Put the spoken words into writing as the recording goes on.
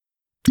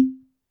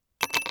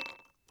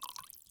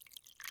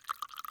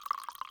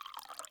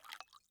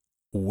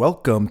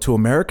Welcome to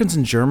Americans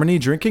in Germany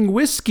Drinking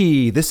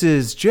Whiskey. This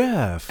is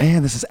Jeff.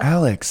 And this is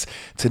Alex.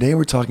 Today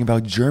we're talking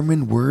about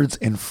German words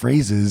and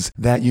phrases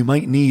that you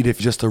might need if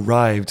you just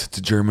arrived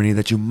to Germany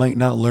that you might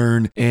not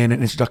learn in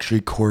an introductory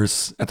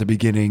course at the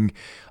beginning.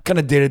 Kind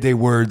of day-to-day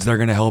words that are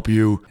going to help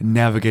you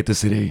navigate the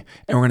city.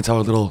 And we're going to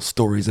tell little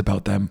stories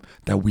about them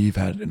that we've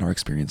had in our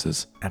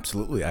experiences.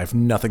 Absolutely. I have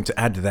nothing to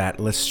add to that.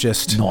 Let's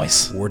just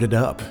word it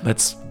up.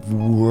 Let's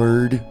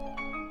word.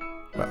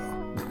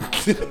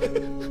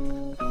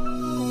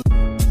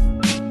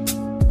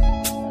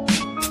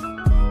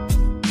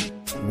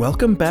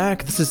 Welcome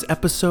back. This is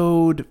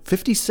episode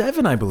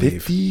 57, I believe.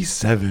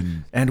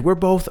 57. And we're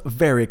both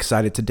very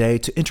excited today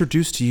to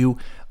introduce to you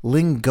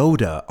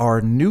Lingoda,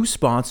 our new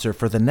sponsor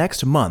for the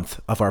next month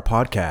of our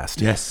podcast.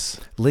 Yes.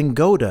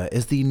 Lingoda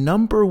is the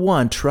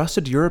 #1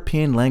 trusted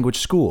European language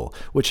school,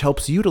 which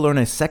helps you to learn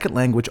a second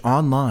language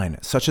online,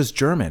 such as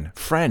German,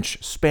 French,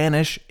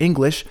 Spanish,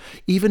 English,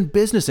 even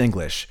business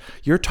English.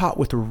 You're taught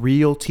with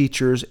real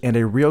teachers and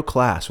a real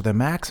class with a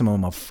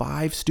maximum of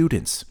 5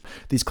 students.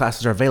 These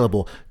classes are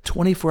available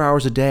 24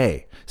 hours a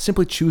day.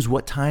 Simply choose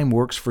what time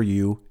works for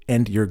you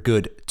and you're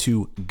good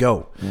to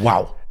go.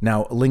 Wow.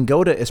 Now,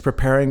 Lingoda is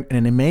preparing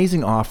an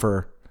amazing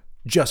offer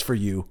just for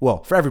you.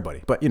 Well, for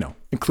everybody, but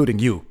including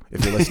you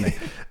if you're listening.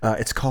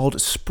 It's called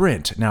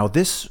Sprint. Now,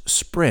 this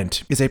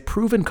Sprint is a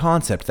proven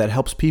concept that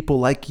helps people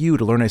like you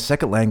to learn a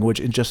second language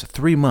in just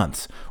 3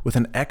 months with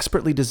an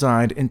expertly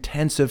designed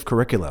intensive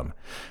curriculum.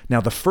 Now,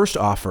 the first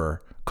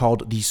offer,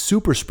 called the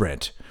Super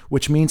Sprint,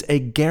 which means a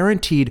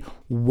guaranteed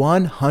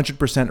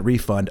 100%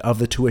 refund of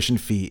the tuition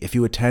fee if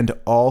you attend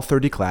all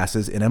 30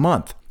 classes in a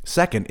month.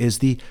 Second is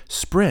the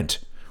Sprint,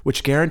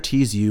 which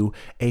guarantees you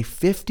a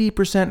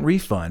 50%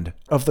 refund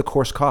of the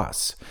course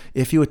costs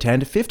if you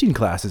attend 15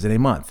 classes in a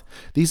month.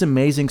 These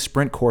amazing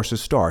Sprint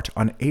courses start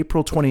on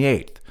April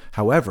 28th.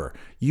 However,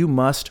 you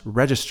must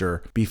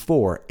register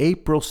before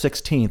April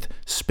 16th.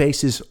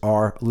 Spaces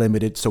are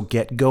limited, so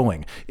get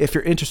going. If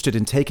you're interested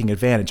in taking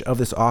advantage of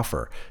this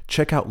offer,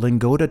 check out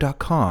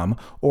lingoda.com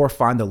or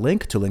find the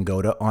link to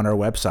Lingoda on our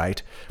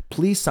website.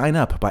 Please sign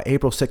up by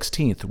April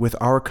 16th with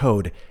our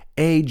code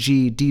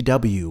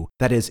AGDW,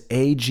 that is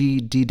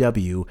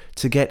AGDW,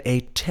 to get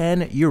a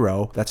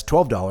 €10, that's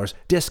 $12,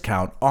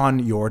 discount on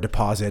your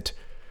deposit.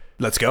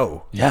 Let's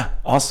go. Yeah,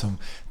 awesome.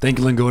 Thank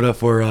you, Lingoda,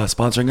 for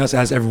sponsoring us.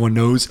 As everyone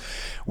knows,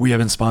 we have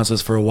been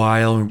sponsors for a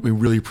while, and we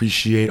really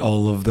appreciate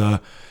all of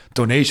the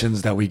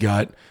donations that we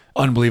got.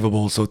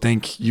 Unbelievable. So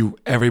thank you,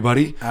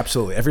 everybody.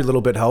 Absolutely. Every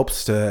little bit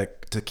helps to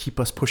keep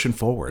us pushing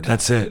forward.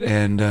 That's it.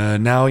 And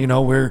now,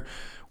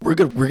 we're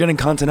good. We're getting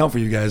content out for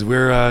you guys.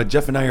 We're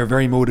Jeff and I are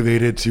very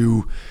motivated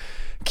to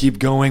keep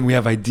going. We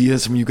have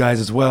ideas from you guys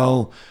as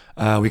well.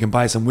 We can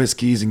buy some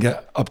whiskeys and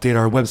update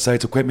our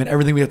websites, equipment,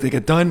 everything we have to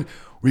get done,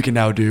 we can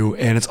now do.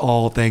 And it's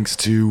all thanks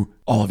to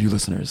all of you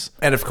listeners.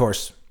 And of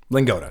course,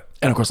 Lingoda.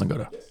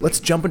 Let's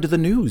jump into the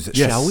news,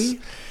 shall we?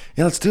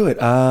 Yeah, let's do it.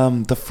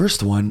 The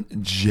first one,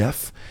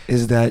 Jeff,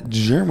 is that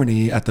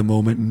Germany at the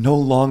moment no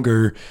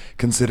longer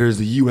considers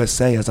the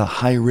USA as a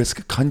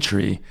high-risk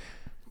country.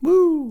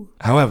 Woo!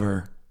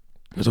 However,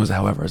 there's always a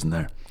however, isn't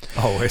there?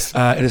 Always.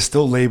 It is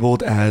still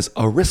labeled as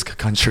a risk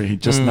country,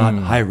 just not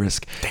high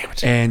risk. Damn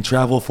it. And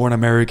travel for an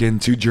American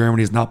to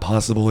Germany is not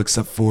possible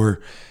except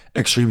for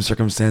extreme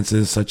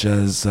circumstances, such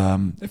as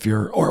if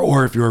you're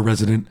a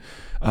resident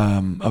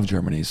of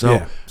Germany.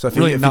 So if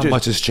really not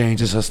much has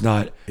changed. It's just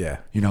not,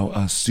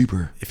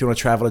 super. If you want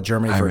to travel to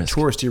Germany for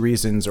touristy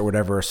reasons or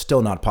whatever,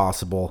 still not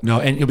possible.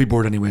 No, and you'll be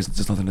bored anyways.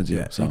 There's nothing to do.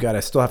 Yeah, so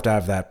you still have to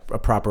have a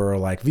proper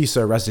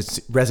visa,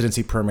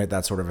 residency permit,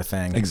 that sort of a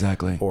thing.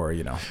 Exactly. Or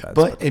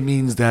but it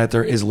means that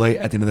there is light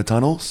at the end of the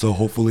tunnel. So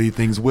hopefully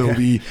things will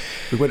be.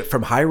 We went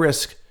from high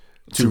risk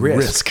to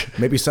risk.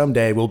 Maybe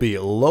someday we'll be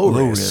low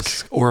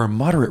risk or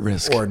moderate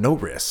risk or no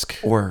risk.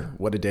 Or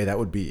what a day that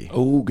would be.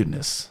 Oh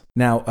goodness.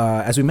 Now,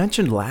 as we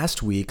mentioned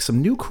last week,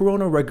 some new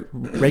corona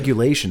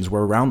regulations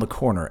were around the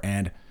corner,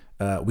 and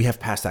we have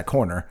passed that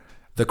corner.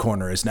 The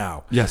corner is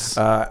now. Yes.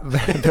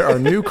 There are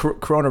new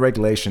corona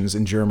regulations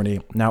in Germany.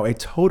 Now, a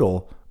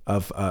total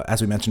of,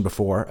 as we mentioned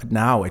before,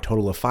 a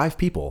total of 5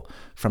 people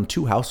from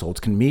 2 households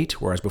can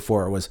meet, whereas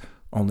before it was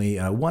only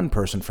one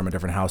person from a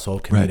different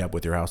household can meet up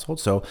with your household.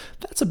 So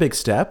that's a big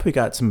step. We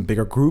got some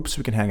bigger groups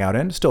we can hang out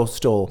in. Still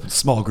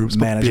small groups,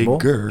 manageable.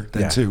 But bigger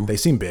than 2. They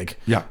seem big.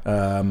 Yeah.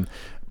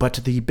 But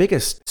the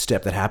biggest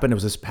step that happened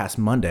was this past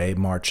Monday,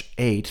 March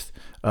 8th.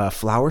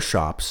 Flower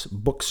shops,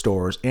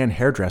 bookstores, and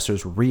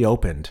hairdressers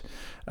reopened,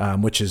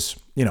 which is,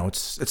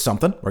 it's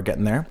something. We're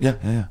getting there.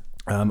 Yeah.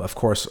 Of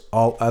course,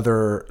 all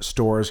other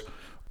stores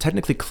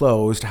technically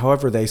closed.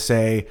 However, they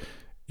say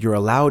you're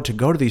allowed to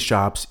go to these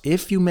shops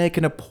if you make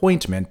an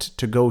appointment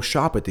to go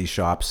shop at these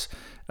shops.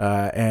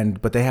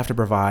 But they have to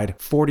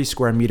provide 40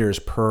 square meters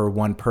per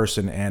one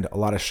person. And a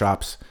lot of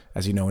shops,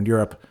 as you know, in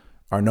Europe,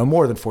 are no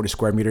more than 40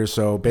 square meters.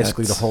 So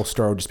basically the whole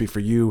store would just be for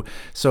you.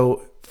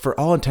 So for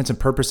all intents and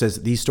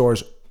purposes, these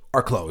stores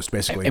are closed,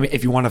 basically. I mean,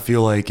 if you want to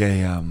feel like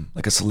a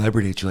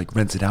celebrity, you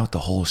rent it out the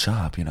whole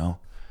shop,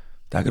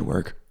 that could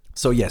work.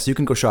 So yes, you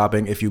can go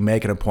shopping if you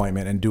make an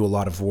appointment and do a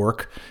lot of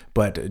work,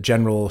 but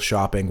general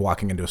shopping,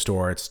 walking into a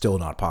store, it's still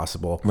not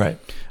possible. Right.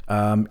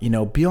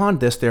 Beyond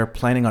this, they're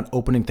planning on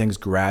opening things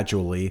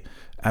gradually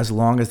as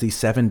long as the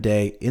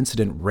 7-day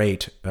incident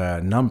rate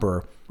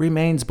number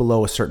remains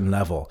below a certain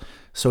level.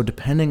 So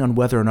depending on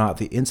whether or not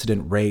the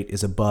incident rate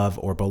is above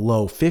or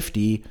below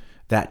 50,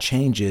 that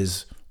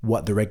changes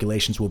what the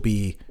regulations will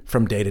be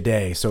from day to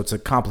day. So it's a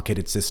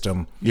complicated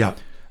system. Yeah.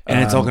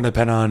 And it's all going to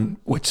depend on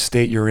which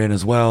state you're in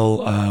as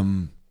well.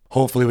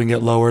 Hopefully we can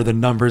get lower. The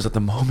numbers at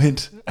the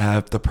moment,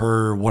 the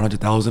per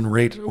 100,000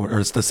 rate, or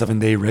it's the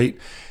 7-day rate,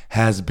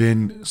 has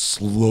been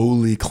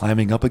slowly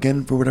climbing up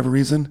again for whatever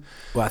reason.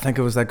 Well, I think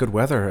it was that good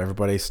weather.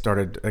 Everybody's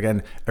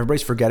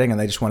forgetting and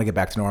they just want to get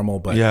back to normal,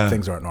 but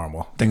things aren't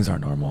normal. Things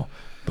aren't normal.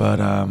 But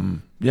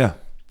yeah.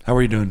 How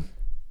are you doing?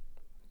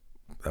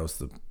 That was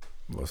the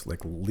most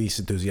least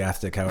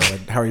enthusiastic how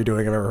are you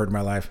doing I've ever heard in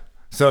my life.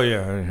 So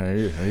yeah, how are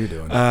you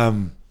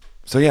doing?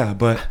 So yeah,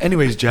 but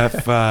anyways,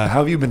 Jeff, how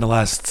have you been the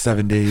last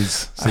 7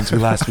 days since we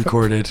last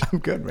recorded? I'm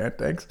good, man.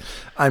 Thanks.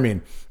 I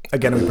mean,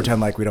 again, we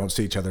pretend like we don't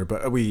see each other,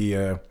 but we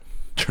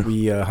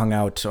hung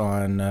out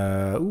on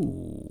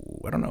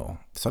I don't know,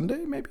 Sunday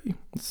maybe.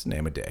 Let's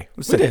name a day.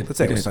 Let's say it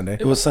was Sunday.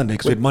 It was Sunday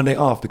because we had Monday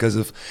off because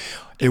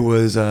it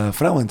was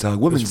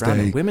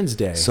Frauentag, Women's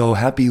Day. So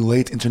happy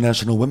late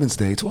International Women's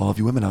Day to all of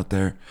you women out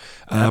there.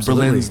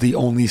 Berlin's the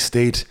only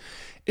state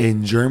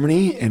in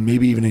Germany and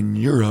maybe even in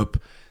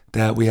Europe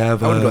that we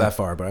have. I wouldn't go that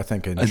far, but I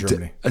think in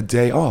Germany. A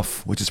day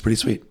off, which is pretty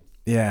sweet.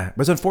 Yeah,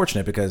 but it's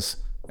unfortunate because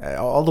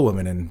all the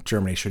women in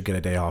Germany should get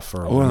a day off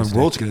for. Oh, the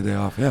world should get a day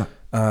off. Yeah.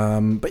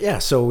 But yeah,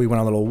 so we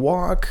went on a little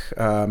walk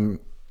in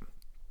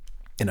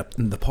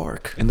the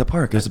park. In the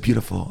park, it's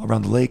beautiful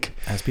around the lake,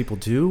 as people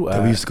do.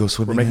 We used to go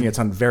swimming. We're making it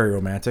sound very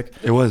romantic.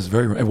 It was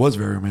very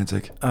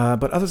romantic.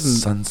 But other than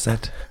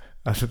sunset,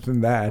 other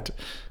than that,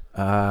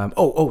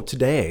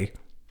 today.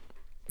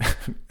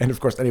 And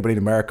of course, anybody in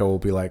America will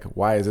be like,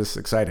 why is this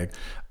exciting?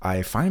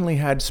 I finally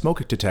had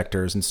smoke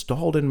detectors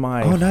installed in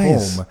my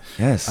home.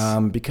 Yes.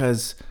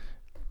 Because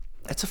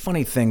it's a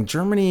funny thing.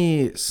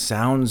 Germany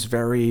sounds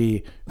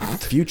very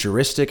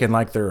futuristic and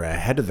like they're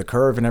ahead of the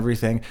curve and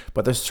everything.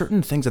 But there's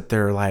certain things that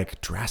they're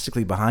like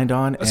drastically behind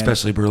on.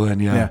 Especially Berlin,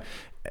 yeah.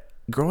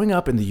 Growing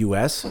up in the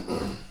U.S.,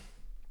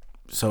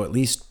 so at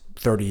least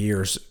 30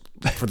 years,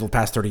 for the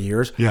past 30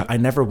 years, I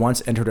never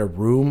once entered a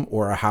room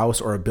or a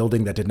house or a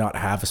building that did not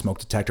have a smoke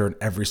detector in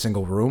every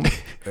single room.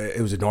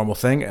 It was a normal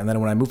thing. And then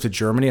when I moved to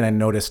Germany and I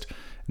noticed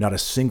not a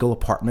single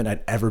apartment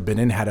I'd ever been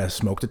in had a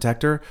smoke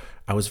detector,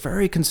 I was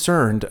very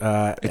concerned.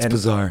 It's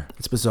bizarre.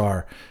 It's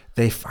bizarre.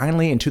 They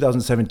finally, in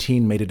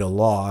 2017, made it a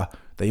law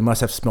that you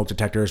must have smoke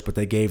detectors, but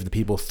they gave the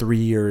people 3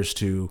 years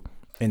to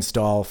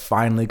install,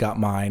 finally got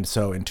mine.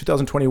 So in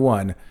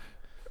 2021,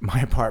 my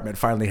apartment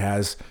finally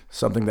has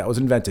something that was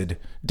invented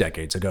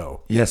decades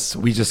ago. Yes,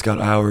 we just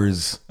got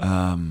ours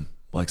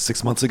like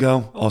 6 months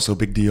ago. Also a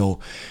big deal.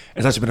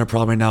 It's actually been a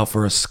problem right now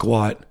for a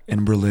squat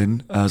in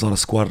Berlin. There's a lot of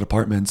squatted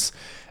apartments.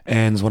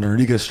 And there's one in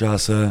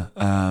Riegerstrasse.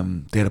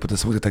 They had to put the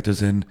smoke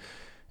detectors in.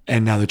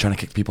 And now they're trying to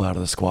kick people out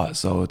of the squat.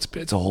 So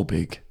it's a whole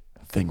big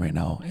thing right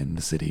now in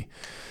the city.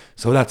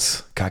 So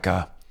that's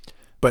caca.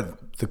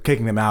 But the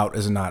kicking them out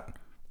is not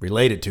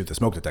related to the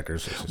smoke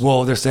detectors.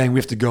 Well, they're saying we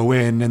have to go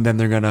in, and then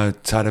they're gonna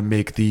try to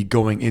make the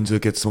going into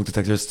get smoke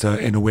detectors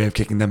in a way of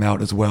kicking them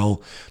out as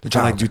well. They're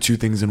trying to do two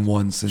things in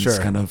once, and it's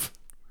kind of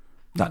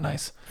not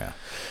nice.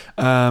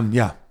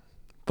 Yeah.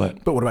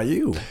 But what about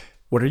you?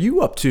 What are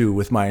you up to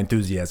with my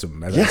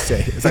enthusiasm as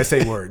I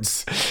say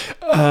words?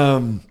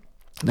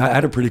 I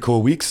had a pretty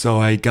cool week.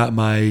 So I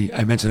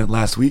mentioned it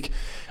last week.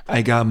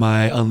 I got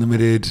my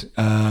unlimited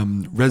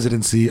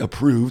residency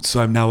approved.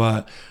 So I'm now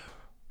a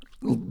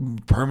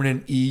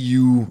permanent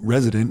EU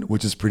resident,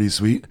 which is pretty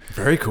sweet.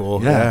 Very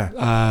cool.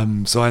 Yeah.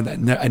 So I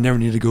never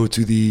need to go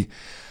to the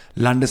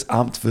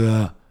Landesamt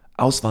für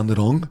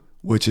Auswanderung,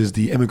 which is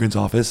the immigrant's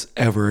office,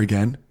 ever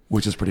again,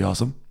 which is pretty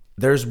awesome.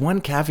 There's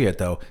one caveat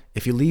though.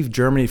 If you leave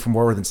Germany for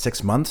more than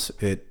 6 months,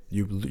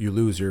 you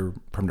lose your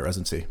permanent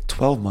residency.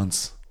 12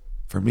 months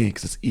for me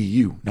because it's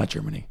EU, not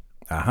Germany.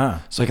 Uh-huh.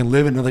 So I can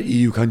live in another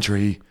EU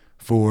country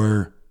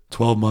for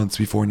 12 months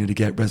before I need to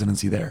get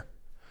residency there.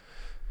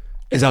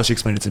 Is how she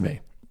explained it to me.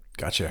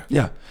 Gotcha.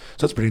 Yeah.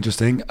 So that's pretty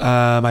interesting.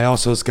 I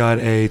also got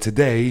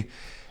today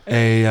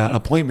an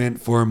appointment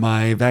for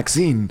my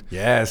vaccine.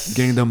 Yes.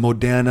 Getting the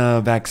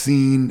Moderna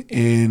vaccine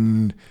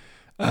in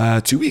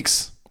 2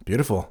 weeks.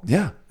 Beautiful.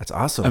 Yeah. That's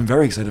awesome. I'm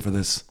very excited for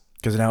this.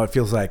 Because now it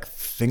feels like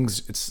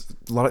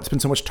it's been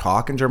so much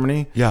talk in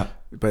Germany. Yeah.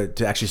 But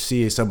to actually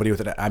see somebody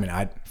with it, I mean,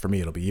 for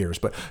me, it'll be years,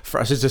 but for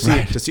us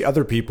to see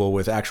other people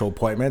with actual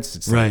appointments,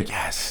 it's like,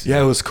 yes.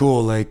 Yeah, it was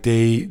cool. Like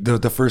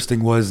the first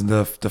thing was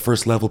the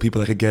first level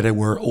people that could get it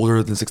were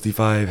older than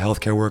 65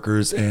 healthcare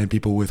workers and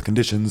people with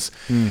conditions.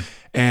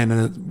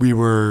 And we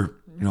were,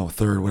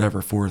 third,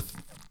 whatever,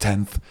 fourth,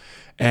 10th.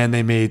 And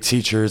they made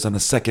teachers on the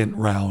second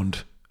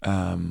round,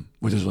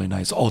 which is really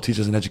nice. All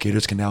teachers and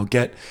educators can now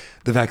get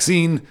the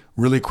vaccine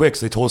really quick.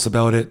 So they told us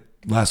about it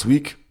last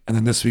week. And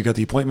then this week got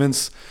the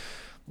appointments.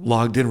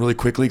 logged in really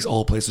quickly because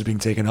all places are being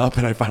taken up,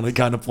 and I finally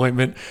got an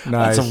appointment at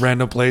Nice. some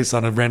random place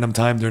on a random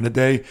time during the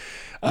day.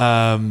 But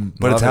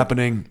Love it's it.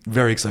 happening.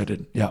 Very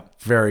excited. Yeah,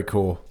 Very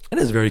cool. it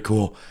is very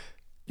cool.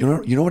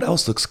 You know what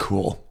else looks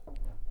cool?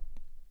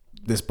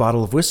 This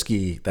bottle of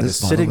whiskey that is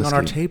This bottle of sitting on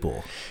our whiskey.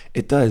 table.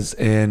 It does,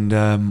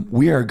 and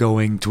we are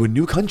going to a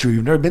new country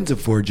we've never been to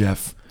before,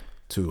 Jeff.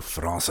 To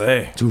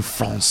Francais. To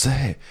France.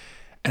 And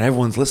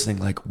everyone's listening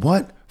like,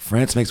 what?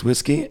 France makes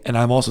whiskey? And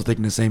I'm also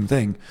thinking the same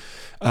thing.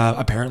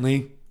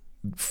 Apparently,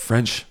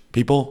 French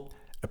people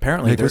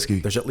Apparently, make whiskey.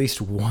 there's at least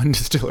one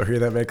distillery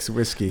that makes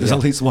whiskey. There's Yeah.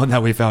 at least one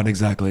that we found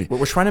exactly.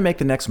 We're trying to make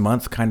the next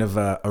month kind of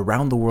a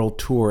around the world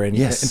tour and,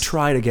 Yes. and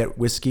try to get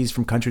whiskeys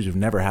from countries we've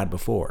never had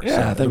before.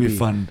 Yeah, that'd it'll be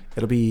fun.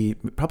 It'll be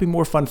probably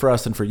more fun for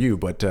us than for you,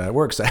 but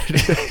we're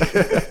excited.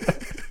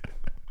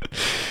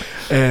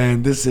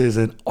 And this is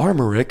an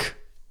Armoric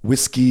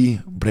Whiskey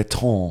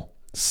Breton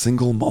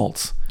single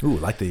malt. Ooh,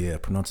 like the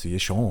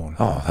pronunciation.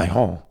 Oh, thank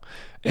you.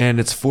 And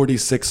it's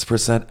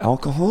 46%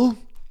 alcohol.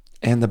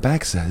 And the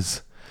back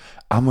says,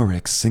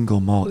 Armoric single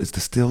malt is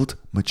distilled,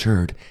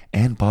 matured,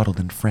 and bottled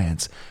in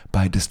France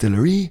by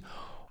Distillerie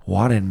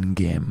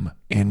Waregem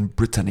in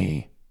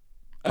Brittany.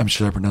 I'm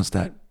sure I pronounced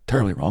that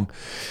terribly wrong.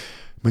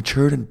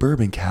 Matured in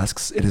bourbon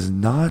casks, it is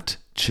not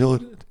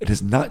chilled. It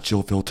is not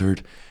chill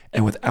filtered,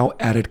 and without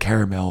added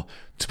caramel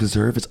to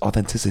preserve its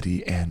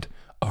authenticity and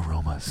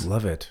aromas.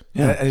 Love it.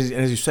 Yeah. As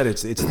you said,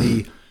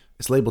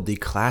 it's labeled the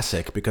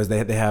classic because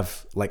they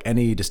have like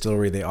any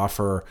distillery, they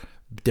offer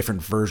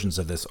different versions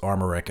of this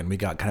Armoric, and we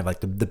got kind of like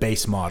the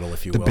base model,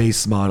 if you will.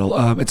 Base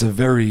model. It's a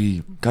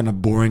very kind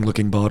of boring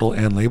looking bottle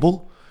and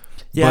label.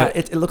 Yeah, but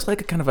it looks like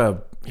a kind of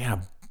a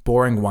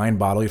boring wine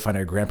bottle you find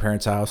at your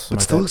grandparents' house. it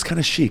something still like looks kind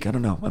of chic. I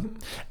don't know.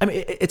 I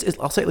mean, it's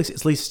I'll say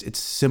at least it's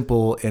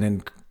simple and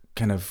in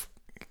kind of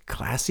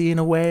classy in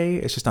a way.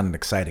 It's just not an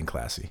exciting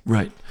classy.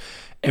 Right.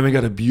 And we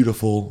got a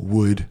beautiful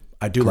wood.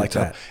 I do like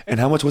cork top. that. And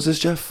how much was this,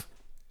 Jeff?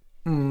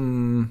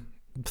 30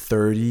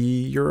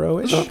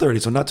 euro-ish. About 30,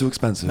 so not too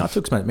expensive. Not too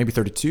expensive. Maybe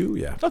 32.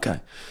 Yeah. Okay.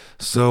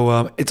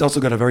 So it's also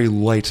got a very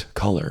light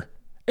color.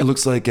 It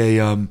looks like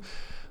a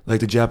like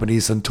the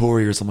Japanese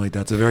Suntory or something like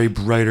that. It's a very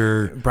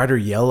brighter. Brighter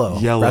yellow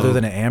rather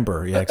than an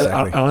amber. Yeah,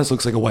 exactly. It honestly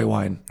looks like a white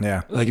wine.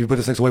 Yeah. Like if you put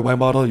this next to a white wine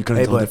bottle, you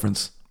couldn't tell the but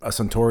difference. A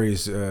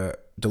Suntory's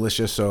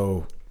delicious,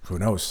 so who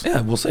knows?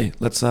 Yeah, we'll see.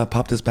 Let's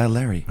pop this bad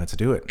Larry. Let's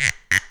do it.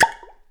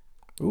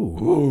 Ooh.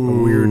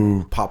 A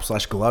weird pop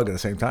 / glug at the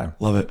same time.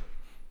 Love it.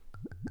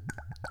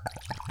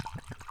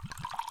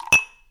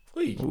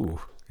 Ooh.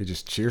 He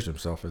just cheers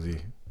himself as he...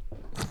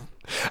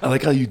 I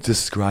like how you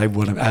describe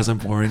what as I'm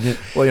pouring it.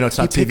 Well, it's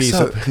not He TV, picks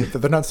so up-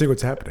 they're not seeing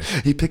what's happening.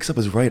 He picks up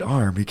his right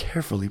arm. He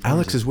carefully pours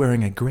Alex it. is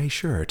wearing a gray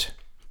shirt.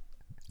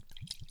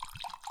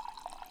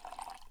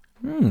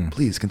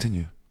 Please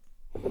continue.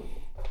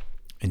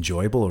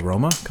 Enjoyable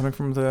aroma coming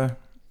from the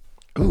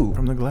Ooh,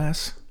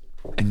 glass.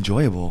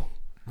 enjoyable.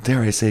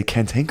 Dare I say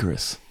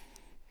cantankerous.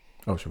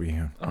 Oh, should we?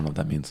 I don't know what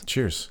that means.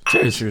 Cheers.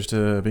 Cheers. Cheers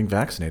to being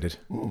vaccinated.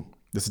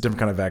 This is a different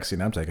kind of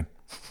vaccine I'm taking.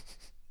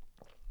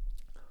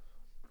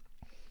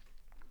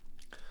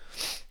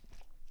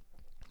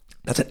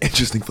 That's an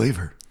interesting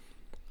flavor.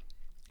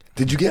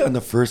 Did you get on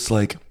the first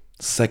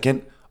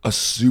second a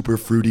super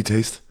fruity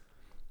taste?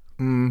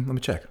 Let me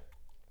check.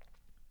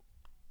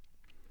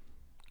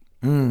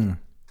 You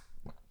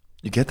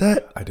get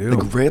that? I do.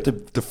 Like right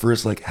at the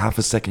first half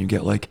a second, you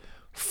get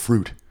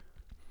fruit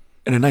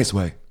in a nice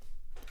way.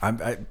 I'm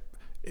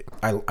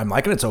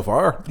liking it so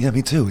far. Yeah,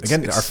 me too.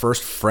 Again, our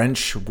first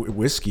French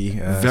whiskey.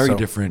 very so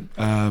different.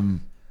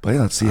 But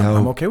yeah, let's see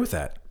I'm how okay with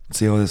that.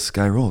 this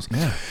guy rolls.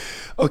 Yeah.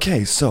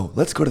 Okay, so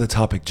let's go to the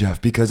topic,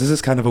 Jeff, because this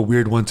is kind of a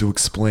weird one to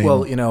explain.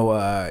 Well,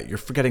 you're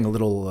forgetting a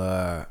little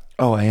oh,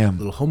 I am.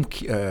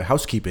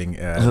 housekeeping.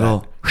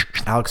 Little-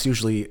 that Alex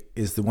usually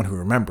is the one who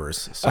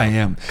remembers. So I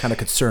am. kind of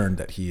concerned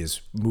that he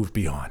has moved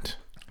beyond.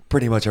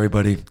 Pretty much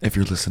everybody, if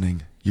you're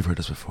listening, you've heard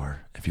us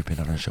before, if you've been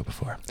on our show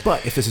before.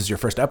 But if this is your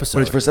first episode,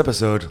 For this first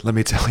episode, let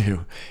me tell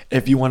you,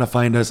 if you want to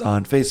find us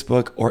on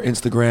Facebook or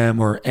Instagram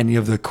or any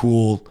of the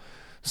cool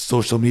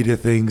social media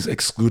things,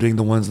 excluding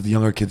the ones that the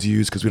younger kids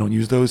use because we don't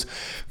use those,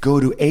 go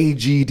to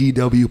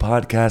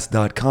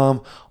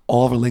agdwpodcast.com.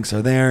 All of our links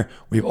are there.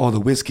 We have all the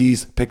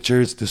whiskeys,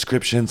 pictures,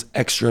 descriptions,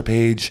 extra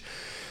page.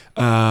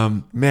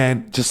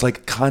 Man, just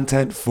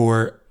content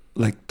for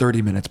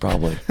 30 minutes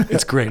probably.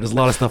 It's great. There's a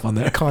lot of stuff on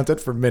there.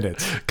 content for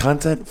minutes.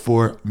 Content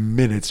for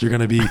minutes. You're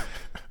gonna be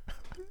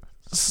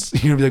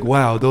like,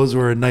 wow, those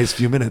were a nice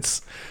few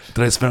minutes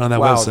that I spent on that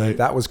Wow, website.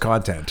 that was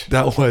content.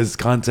 That was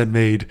content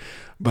made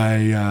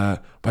by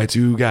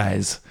two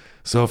guys.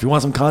 So if you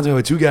want some content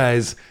by two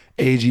guys,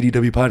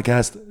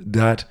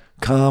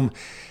 agdwpodcast.com.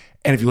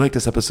 And if you like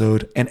this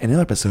episode and any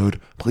other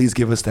episode, please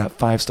give us that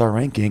 5-star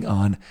ranking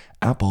on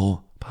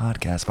Apple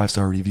Podcasts,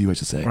 5-star review, I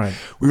should say. Right.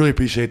 We really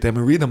appreciate them.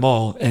 We read them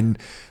all, and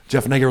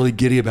Jeff and I get really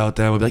giddy about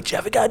them. We'll be like,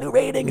 Jeff, we got a new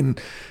rating,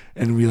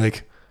 and we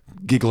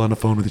giggle on the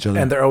phone with each other.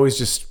 And they're always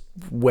just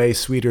way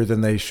sweeter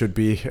than they should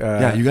be.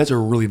 Yeah, you guys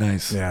are really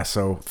nice. Yeah,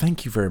 so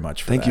thank you very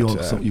much for Thank that. you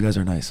all. You guys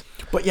are nice.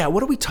 But yeah,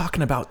 what are we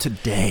talking about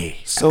today?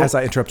 So- as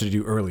I interrupted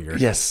you earlier.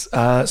 Yes.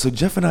 So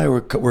Jeff and I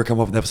were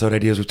coming up with episode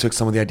ideas. We took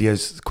some of the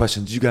ideas,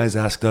 questions you guys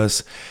asked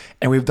us,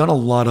 and we've done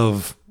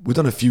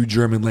a few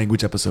German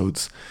language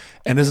episodes.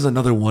 And this is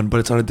another one, but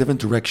it's on a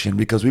different direction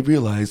because we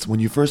realized when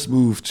you first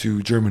moved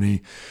to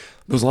Germany,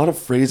 there's a lot of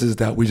phrases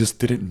that we just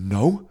didn't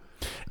know.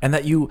 And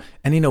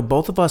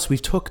both of us,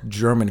 we've took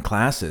German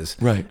classes.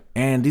 Right.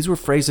 And these were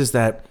phrases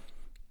that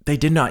they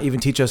did not even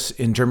teach us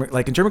in German.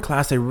 Like in German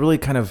class, they really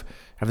kind of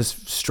have this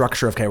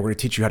structure of, okay, we're going to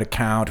teach you how to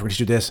count. We're going to teach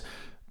you this.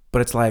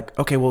 But it's like,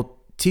 okay, well,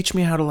 teach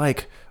me how to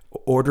like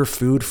order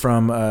food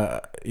from,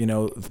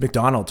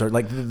 McDonald's or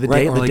like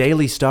the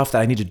daily stuff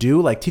that I need to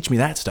do. Like teach me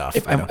that stuff.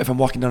 If I'm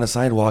walking down a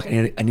sidewalk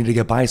and I need to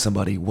get by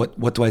somebody,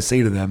 what do I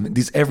say to them?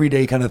 These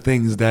everyday kind of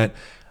things that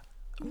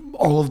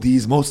most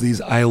of these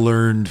I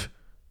learned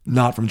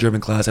not from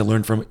German class. I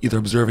learned from either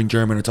observing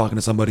German or talking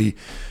to somebody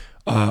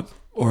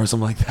or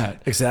something like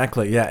that.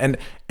 Exactly. Yeah.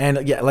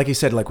 And yeah, like you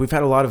said, like we've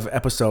had a lot of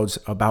episodes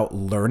about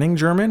learning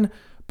German,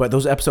 but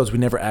those episodes we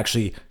never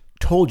actually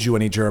told you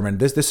any German.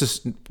 This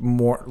is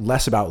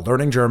less about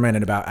learning German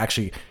and about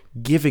actually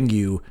giving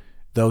you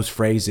those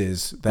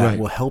phrases that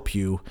will help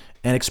you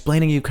and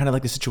explaining you kind of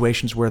like the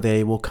situations where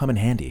they will come in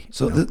handy.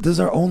 So this is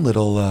our own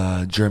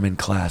little German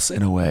class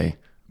in a way.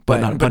 But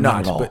not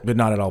at all. But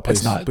not at all. Please,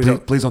 it's not.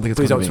 Please don't think it's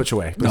Please gonna don't be. switch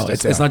away. No,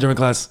 it's not German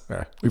class.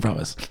 Yeah. We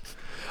promise.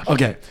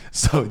 Okay,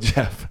 so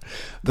Jeff,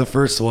 the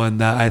first one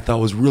that I thought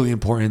was really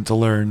important to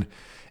learn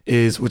which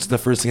is the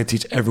first thing I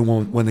teach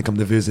everyone when they come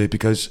to visit,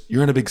 because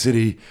you're in a big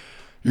city,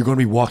 you're going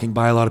to be walking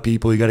by a lot of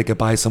people. You got to get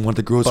by someone at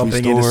the grocery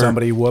bumping store. into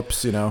somebody.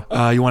 Whoops, You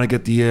want to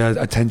get the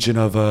attention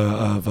of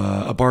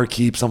a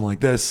barkeep, something like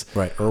this,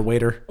 right? Or a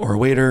waiter, or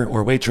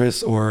a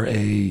waitress, or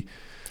a.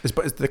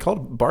 Is they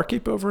called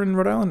barkeep over in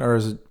Rhode Island, or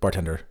is it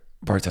bartender?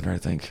 Bartender, I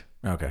think.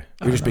 Okay,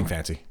 you're just being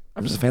fancy.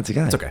 I'm just a fancy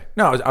guy. It's okay.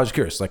 No, I was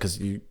curious, like, because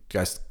you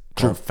guys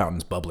call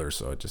fountains bubblers,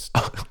 so I just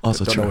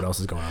also don't true. know what else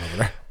is going on over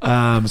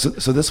there.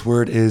 So this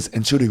word is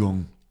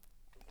Entschuldigung,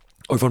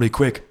 or if I want to be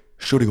quick,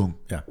 Entschuldigung.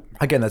 Yeah.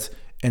 Again, that's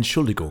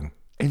Entschuldigung.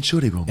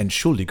 Entschuldigung.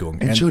 Entschuldigung.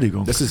 Entschuldigung.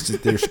 And this is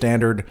their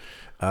standard.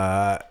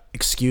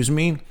 Excuse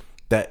me.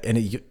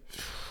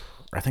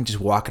 I think just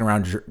walking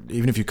around,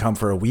 even if you come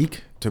for a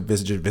week to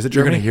visit you're Germany,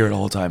 going to hear it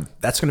all the time.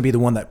 That's going to be the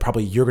one that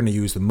probably you're going to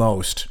use the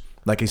most.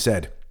 Like I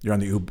said, you're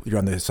on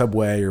the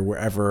subway or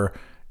wherever.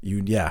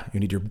 You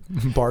need your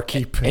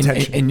barkeep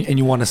attention. And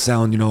you want to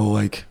sound,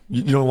 like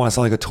you don't want to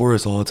sound like a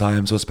tourist all the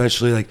time. So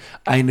especially like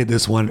I did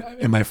this one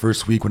in my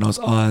first week when I was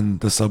on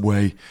the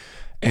subway,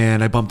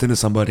 and I bumped into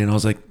somebody and I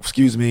was like,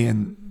 "Excuse me,"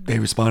 and they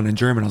responded in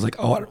German. I was like,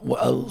 "Oh,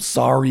 well,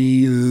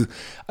 sorry."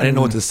 I didn't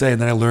know what to say,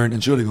 and then I learned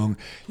Entschuldigung.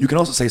 You can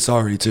also say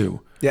sorry too.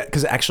 Yeah,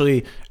 because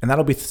actually, and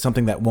that'll be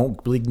something that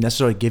won't really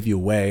necessarily give you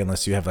away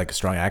unless you have like a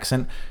strong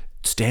accent.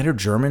 Standard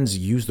Germans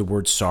use the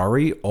word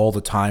sorry all the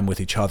time with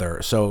each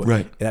other. So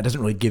that doesn't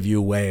really give you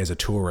away as a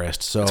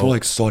tourist. So it's more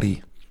like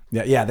sorry.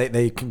 Yeah,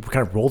 they can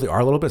kind of roll the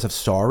R a little bit. Instead of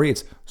sorry,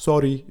 it's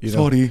sorry.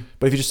 Sorry.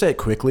 But if you just say it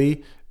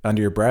quickly under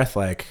your breath,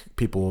 like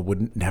people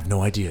wouldn't have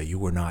no idea you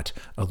were not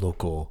a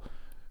local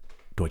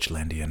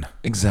Deutschlandian.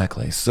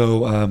 Exactly.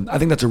 So I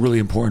think that's a really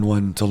important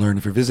one to learn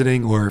if you're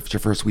visiting or if it's your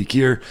first week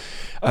here,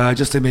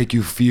 just to make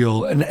you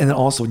feel, and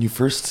also when you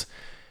first.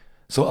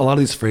 So a lot of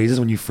these phrases,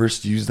 when you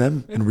first use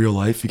them in real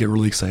life, you get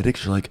really excited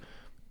because you're like,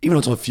 even though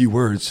it's a few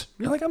words,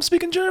 you're like, I'm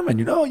speaking German.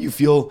 You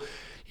feel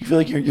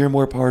like you're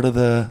more part of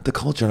the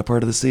culture and a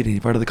part of the city,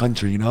 part of the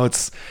country.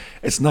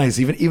 It's nice.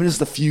 Even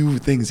just a few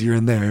things here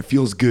and there, it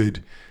feels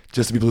good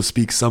just to be able to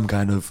speak some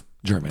kind of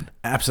German.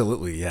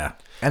 Absolutely, yeah.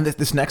 And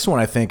this next one,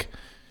 I think,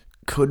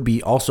 could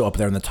be also up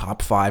there in the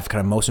top 5 kind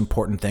of most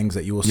important things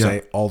that you will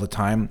say all the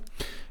time.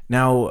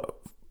 Now,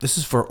 this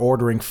is for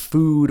ordering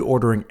food,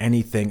 ordering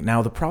anything.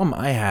 Now, the problem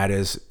I had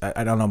is,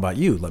 I don't know about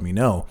you. Let me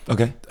know.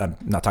 Okay. I'm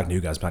not talking to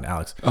you guys, but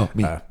Alex. Oh,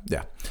 me.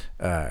 Yeah.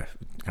 Kind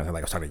of like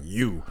I was talking to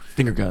you.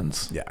 Finger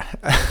guns. Yeah.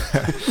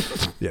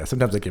 Yeah,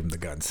 sometimes I give them the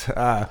guns.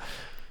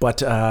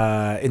 But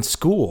in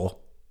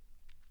school,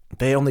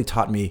 they only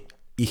taught me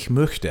ich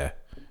möchte,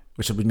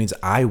 which means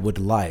I would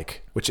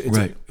like, which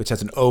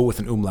has an O with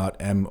an umlaut,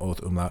 M O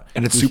with umlaut.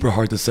 And it's super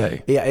hard to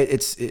say. Yeah,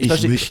 it's ich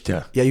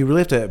möchte. Yeah, you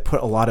really have to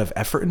put a lot of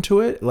effort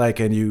into it.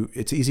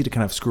 It's easy to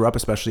kind of screw up,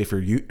 especially if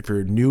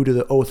you're new to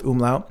the O with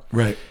umlaut.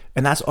 Right.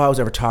 And that's all I was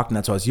ever taught, and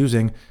that's what I was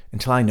using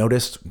until I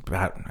noticed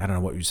about, I don't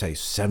know what you say,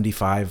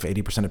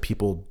 75-80% of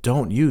people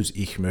don't use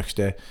ich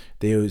möchte.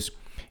 They use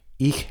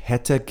ich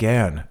hätte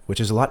gern, which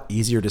is a lot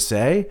easier to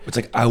say. It's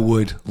like I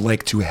would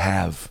like to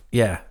have.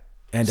 Yeah.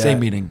 And same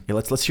meaning. Yeah,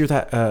 let's hear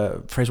that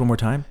phrase one more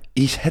time.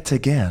 Ich hätte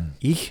gern.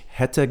 Ich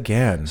hätte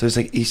gern. So it's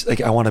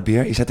like I want a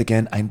beer. Ich hätte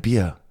gern ein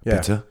Bier. Yeah.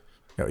 Bitte.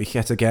 Ja, ich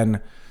hätte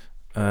gern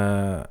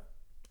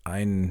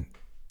ein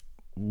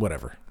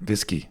whatever.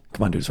 Whiskey.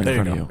 Come on, dude. It's right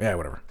in front of you. Yeah,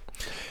 whatever.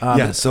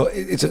 So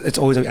it's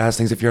always like ask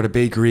things. If you're at a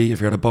bakery,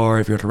 if you're at a bar,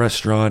 if you're at a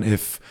restaurant,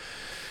 if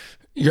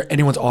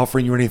anyone's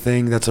offering you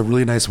anything, that's a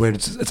really nice way. And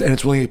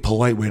it's really a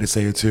polite way to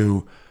say it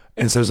too.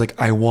 And so there's like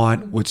I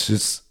want, which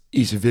is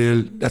ich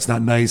will. That's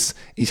not nice.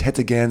 Ich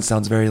hätte gern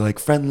sounds very like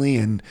friendly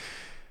and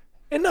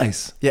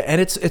nice. Yeah, and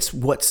it's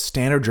what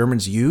standard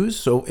Germans use,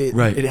 so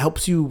Right. it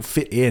helps you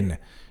fit in.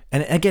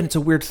 And again, it's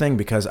a weird thing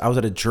because I was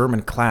at a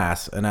German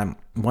class, and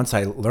once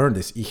I learned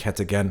this ich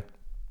hätte gern,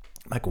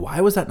 like, why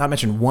was that not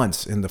mentioned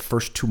once in the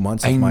first 2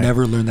 months of I my...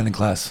 never learned that in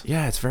class.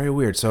 Yeah, it's very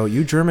weird. So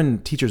you German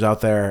teachers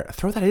out there,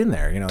 throw that in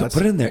there. That's,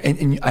 Put it in there.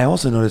 And I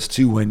also noticed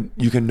too, when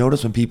you can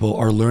notice when people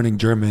are learning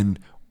German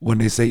when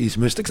they say ich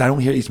möchte, because I don't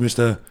hear ich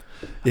möchte.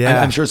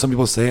 Yeah. I'm sure some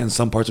people say it in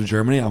some parts of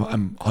Germany.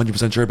 I'm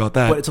 100% sure about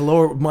that. but it's a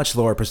much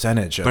lower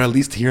percentage. But at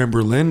least here in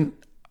Berlin,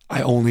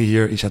 I only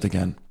hear ich hätte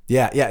gern.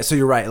 Yeah. So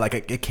you're right. Like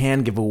it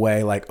can give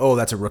away, like, oh,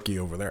 that's a rookie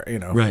over there.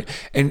 Right.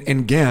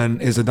 And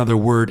gern is another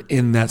word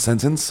in that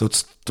sentence. So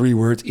it's 3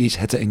 words, ich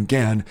hätte and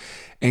gern.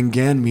 And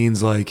gern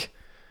means like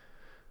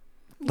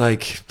how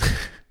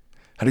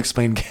do you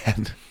explain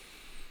gern?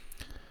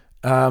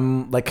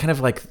 Like kind of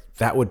like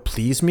that would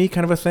please me,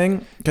 kind of a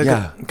thing.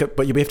 Yeah.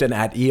 But you have to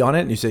add e on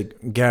it, and you say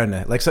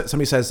gerne. Like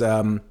somebody says,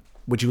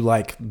 would you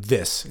like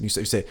this? And you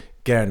say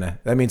gerne.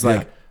 That means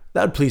like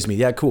that would please me.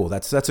 Yeah, cool.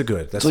 That's a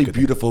good. That's It's like a a good.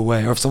 beautiful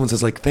way. Or if someone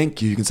says like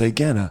thank you, you can say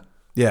gerne.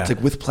 Yeah. It's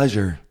like with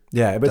pleasure.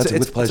 Yeah, but That's it's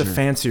with a pleasure.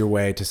 fancier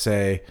way to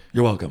say,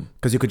 You're welcome.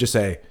 because you could just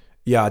say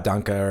ja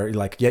danke, or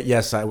like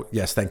yes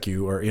thank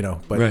you, or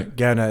but Right.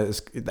 gerne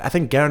is, I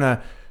think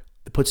gerne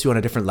puts you on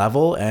a different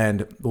level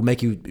and will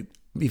make you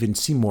even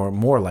seem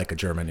more like a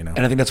German. And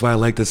I think that's why I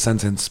like this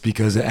sentence,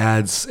 because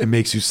it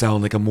makes you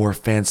sound like a more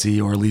fancy,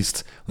 or at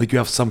least like you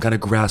have some kind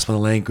of grasp on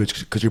the language,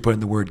 because you're putting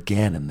the word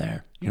gern in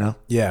there,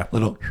 Yeah.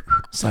 Little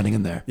signing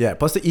in there. Yeah,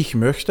 plus the ich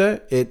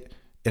möchte, it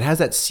has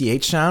that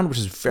ch sound, which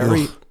is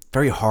very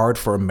very hard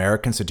for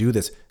Americans to do.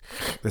 This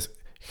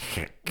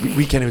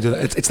We can't even do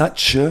that. It's not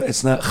ch,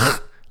 it's not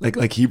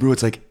like Hebrew,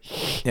 it's like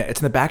yeah,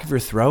 it's in the back of your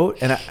throat,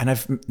 and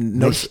I've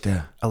noticed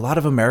Möchte. a lot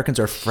of Americans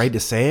are afraid to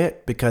say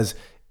it because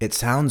it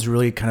sounds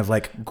really kind of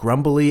like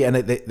grumbly, and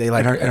they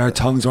like and our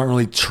tongues aren't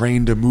really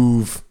trained to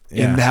move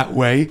Yeah. in that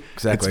way.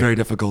 Exactly. It's very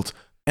difficult.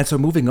 And so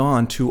moving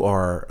on to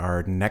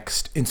our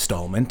next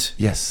installment,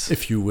 Yes.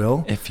 if you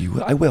will. If you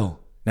will, I will.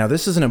 Now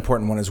this is an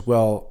important one as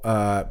well,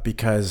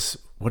 because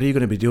what are you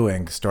going to be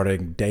doing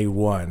starting day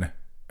one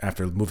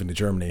after moving to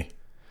Germany?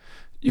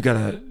 You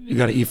gotta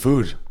eat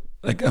food.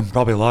 Like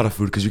probably a lot of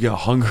food, because you get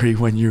hungry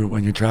when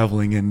you're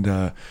traveling and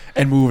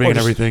moving Or and just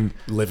everything.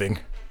 Living.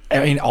 I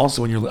mean,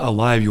 also when you're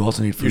alive, you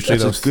also need food. Usually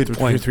That's a good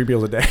point. 3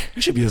 meals a day.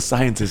 You should be a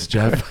scientist,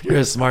 Jeff. You're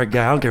a smart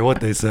guy. I don't care what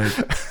they say.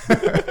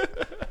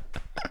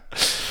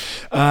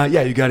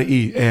 Yeah, you got to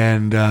eat.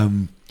 And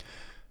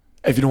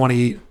if you don't want to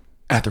eat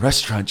at the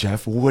restaurant,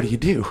 Jeff, what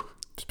do?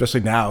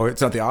 Especially now,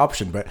 it's not the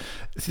option. But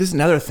this is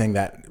another thing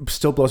that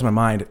still blows my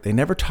mind. They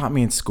never taught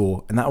me in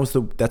school, and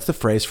that's the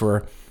phrase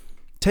for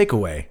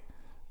takeaway.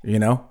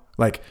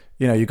 Like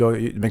you go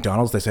to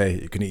McDonald's, they say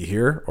you can eat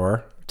here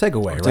or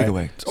takeaway, right?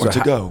 Takeaway or to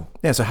go.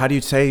 Yeah. So how do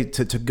you say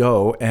to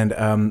go? And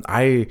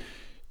I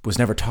was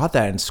never taught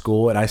that in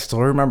school, and I still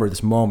remember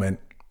this moment,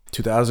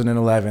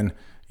 2011.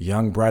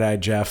 Young,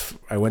 bright-eyed Jeff.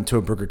 I went to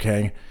a Burger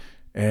King,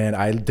 and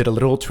I did a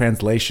little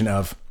translation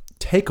of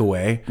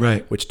takeaway,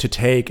 Right. which to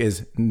take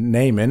is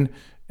nehmen,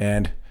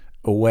 and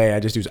away I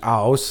just use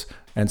aus.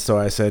 And so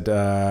I said,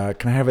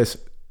 can I have this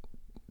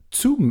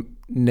zu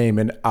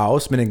nehmen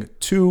aus, meaning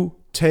to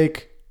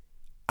take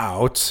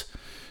out,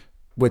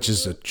 which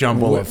is a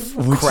jumble of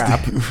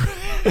crap,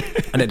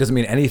 and it doesn't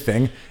mean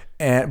anything.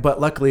 But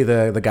luckily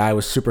the guy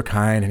was super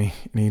kind, and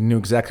he knew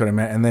exactly what I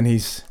meant. And then he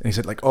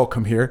said like, oh,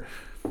 come here.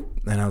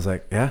 And I was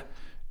like, yeah.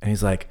 And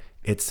he's like,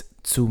 it's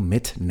zu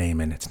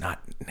mitnehmen. It's not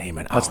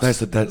nehmen aus. That's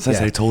nice that's nice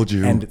that I told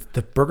you. And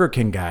the Burger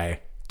King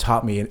guy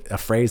taught me a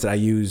phrase that I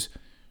use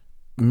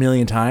a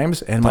million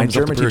times, and my Thumbs up to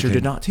German Burger teacher King.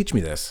 did not teach me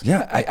this.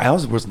 Yeah, I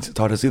also wasn't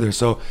taught this either.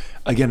 So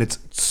again, it's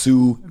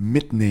zu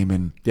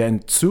mitnehmen. Yeah,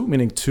 and zu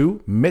meaning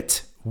to,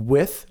 mit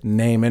with,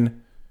 nehmen,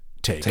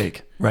 take.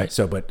 Take, right.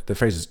 So, but the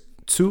phrase is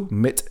zu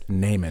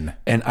mitnehmen.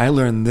 And I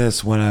learned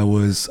this when I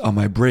was on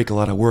my break a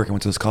lot at work. I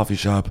went to this coffee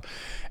shop,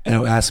 and it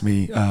would ask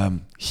me,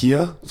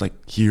 hier? It's like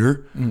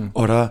here,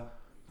 oder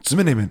zu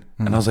mitnehmen.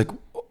 And I was like,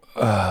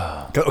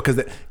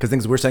 Because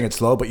things we're saying it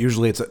slow, but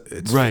usually it's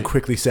Right.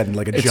 quickly said in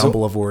like a It's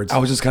jumble so- of words. I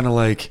was just kind of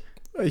like,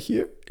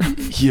 Here.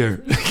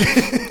 here.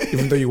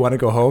 Even though you want to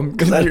go home,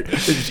 because you're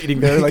just eating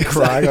there, like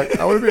crying, like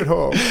I want to be at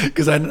home.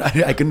 Because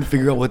I couldn't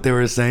figure out what they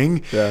were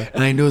saying. Yeah.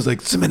 And I knew it was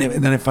like, zu mitnehmen.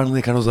 And then I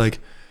finally kind of was like,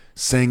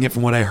 saying it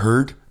from what I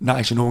heard, not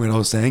actually knowing what I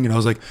was saying. And I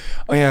was like,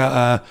 oh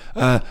yeah,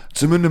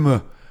 zu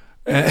mitnehmen.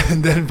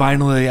 And then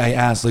finally I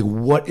asked, like,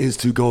 what is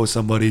to go with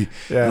somebody?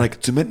 Yeah. And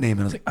like, zu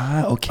mitnehmen. And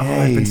I was like, okay.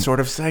 Oh, I've been sort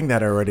of saying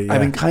that already. Yeah.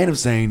 I've been kind of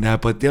saying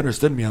that, but they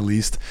understood me at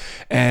least.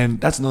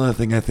 And that's another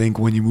thing I think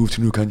when you move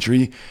to a new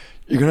country,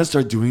 you're going to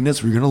start doing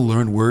this. You're going to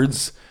learn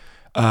words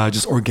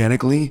just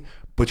organically,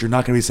 but you're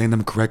not going to be saying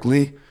them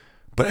correctly.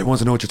 But everyone's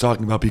going to know what you're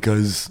talking about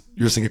because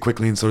you're saying it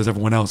quickly, and so does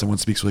everyone else. Everyone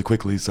speaks really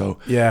quickly. So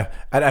Yeah,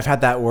 I've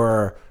had that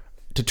where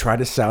to try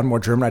to sound more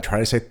German, I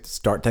try to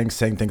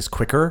saying things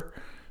quicker,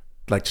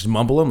 like just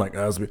mumble them, like.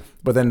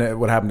 But then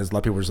what happened is a lot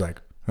of people were just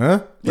like,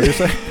 Huh? What are you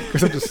saying?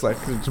 Because I'm just like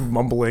just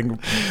mumbling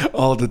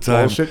all the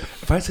time. bullshit.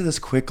 If I say this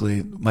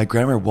quickly, my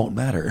grammar won't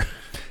matter.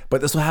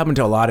 But this will happen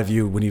to a lot of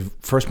you when you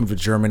first move to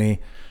Germany.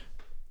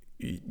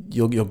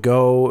 You'll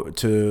go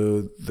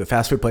to the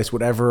fast food place,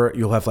 whatever.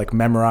 You'll have like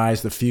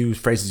memorized the few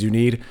phrases you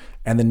need,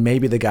 and then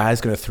maybe the guy's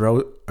gonna throw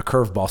a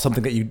curveball,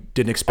 something that you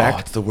didn't expect. Oh,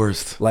 it's the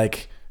worst.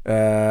 Like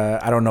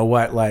I don't know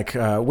what. Like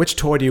which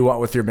toy do you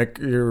want with your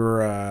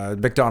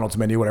McDonald's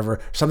menu, whatever.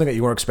 Something that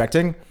you weren't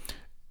expecting,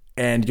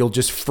 and you'll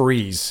just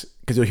freeze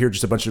because you'll hear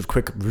just a bunch of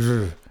quick,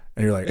 and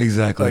you're like,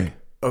 Exactly. like,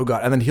 oh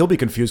God. And then he'll be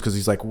confused because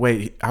he's like,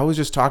 wait, I was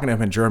just talking to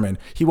him in German.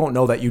 He won't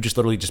know that you just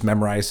literally just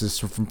memorized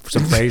some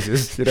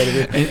phrases. You know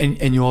what I mean?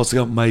 And you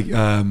also might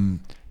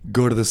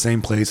go to the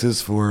same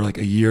places for like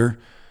a year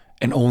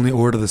and only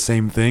order the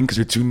same thing because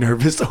you're too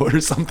nervous to order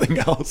something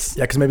else.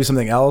 Yeah, because maybe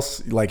something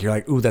else, like you're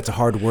like, ooh, that's a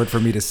hard word for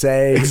me to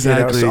say.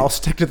 Exactly. You know? So I'll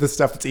stick to the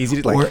stuff that's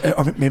easy to like.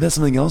 Or maybe that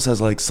something else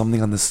has like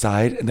something on the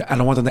side, and I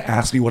don't want them to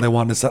ask me what I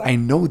want on the side. I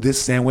know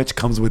this sandwich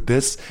comes with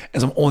this,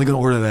 and so I'm only going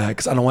to order that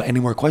because I don't want any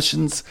more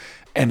questions,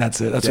 and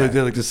that's it. That's what I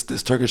did. Like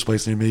this Turkish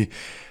place near me,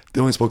 they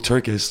only spoke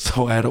Turkish,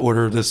 so I had to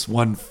order this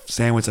one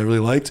sandwich I really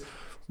liked.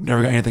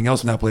 Never got anything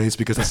else from that place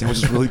because that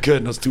sandwich was really good,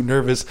 and I was too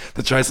nervous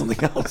to try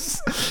something else.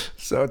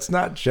 So it's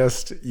not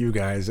just you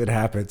guys. It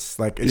happens.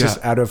 Like it's just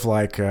out of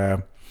like,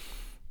 I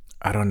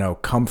don't know,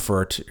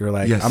 comfort. You're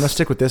like, Yes. I'm gonna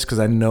stick with this because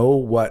I know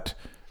what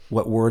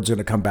words are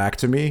gonna come back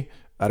to me.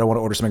 I don't want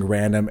to order something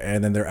random,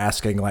 and then they're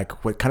asking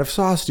like, what kind of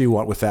sauce do you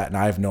want with that? And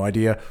I have no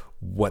idea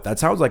what that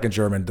sounds like in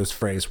German. This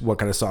phrase, what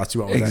kind of sauce do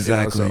you want with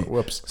Exactly. that? You know, so,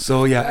 whoops.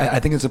 So yeah, I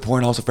think it's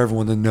important also for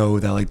everyone to know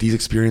that like these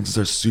experiences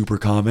are super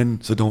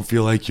common. So don't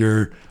feel like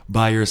you're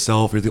by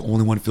yourself. You're the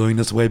only one feeling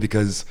this way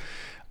because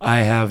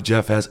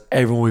Jeff has,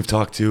 everyone we've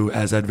talked to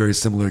has had very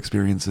similar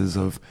experiences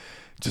of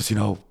just, you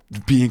know,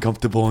 being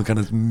comfortable and kind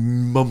of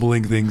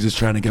mumbling things, just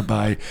trying to get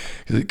by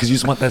because you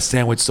just want that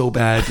sandwich so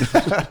bad.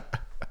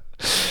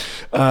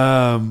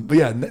 But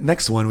yeah,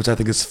 next one, which I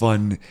think is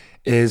fun,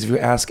 is if you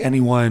ask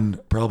anyone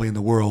probably in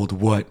the world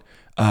what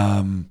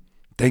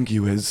thank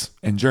you is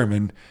in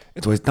German,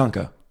 it's always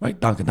danke, right?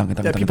 Danke, danke,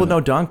 danke. Yeah, people know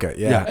Danke.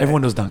 Yeah,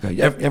 everyone knows danke.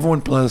 Everyone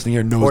listening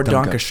here knows Or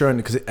danke. Danke schön,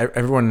 because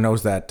everyone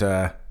knows that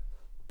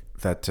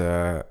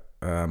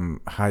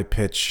high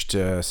pitched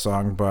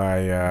song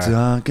by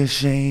Danke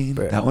schön.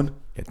 That one?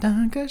 Yeah,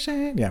 Danke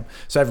schön. Yeah.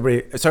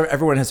 So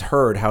everyone has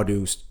heard how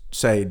to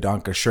say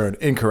Danke schön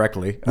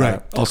incorrectly.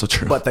 Right. Also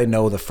true. But they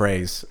know the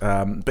phrase.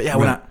 But yeah,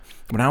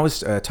 when I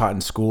was taught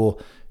in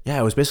school, yeah,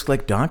 it was basically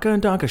like Danke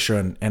and Danke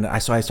schön, and I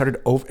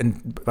started over.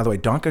 And by the way,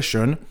 Danke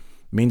schön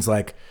means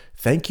like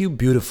thank you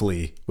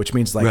beautifully, which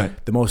means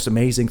like the most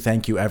amazing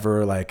thank you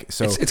ever. Like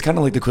so, it's kind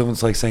of like the equivalent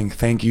to like saying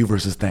thank you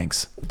versus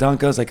thanks.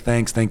 Danke is like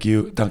thanks, thank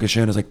you. Danke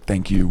schön is like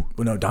thank you.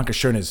 Well, no, Danke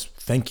schön is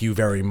thank you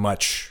very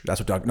much. That's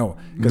what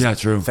Yeah,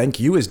 true. Thank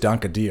you is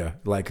Danke dir.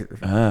 Like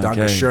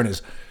Danke schön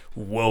is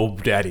whoa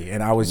daddy,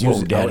 and I was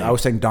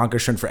saying Danke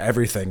schön for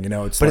everything. You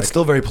know, But it's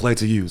still very polite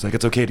to use. Like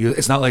it's okay to use.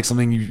 It's not like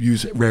something you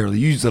use rarely.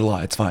 You use it a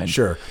lot. It's fine.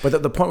 Sure,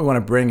 but the point we want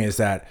to bring is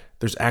that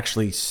there's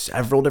actually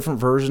several different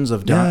versions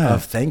of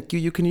thank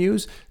you can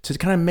use to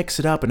kind of mix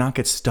it up and not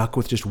get stuck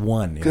with just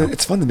one. You know?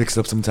 It's fun to mix it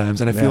up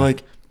sometimes, and I feel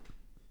like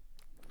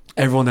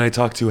everyone that I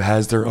talk to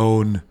has their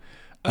own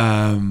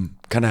kind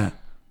of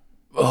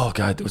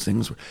those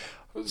things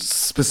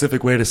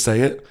specific way to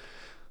say it.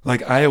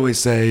 Like I always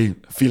say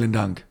vielen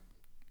Dank.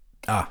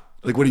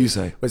 Like what do you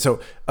say? But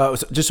so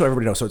just so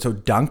everybody knows, so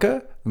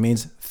danke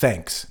means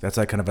thanks. That's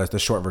like kind of the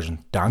short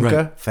version.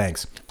 Danke,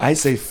 thanks. I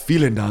say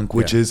vielen Dank,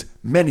 which is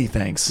many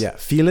thanks. Yeah,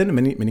 vielen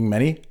meaning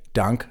many,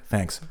 Dank,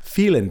 thanks.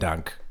 Vielen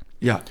Dank.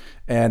 Yeah.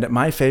 And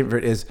my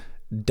favorite is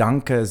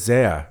danke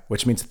sehr,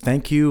 which means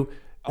thank you.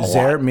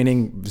 Sehr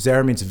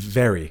means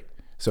very.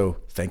 So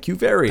thank you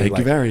very. Thank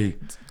you very.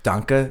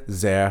 Danke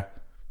sehr.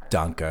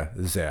 Danke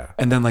sehr.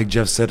 And then like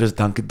Jeff said, there's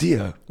danke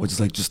dir, which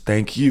is like just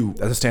thank you.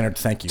 That's a standard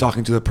thank you.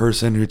 Talking to the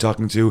person you're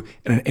talking to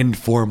in an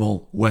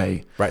informal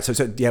way. Right. So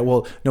yeah,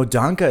 well, no,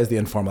 danke is the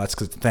informal. That's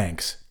because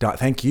thanks.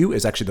 Thank you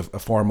is actually a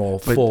formal,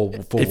 full.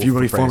 If you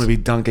really formal, it'd be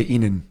danke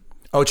Ihnen.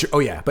 Oh, true. Oh,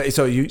 yeah. But it's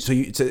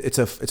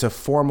a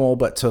formal,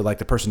 but to like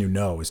the person you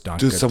know is danke.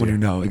 Just someone you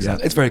know,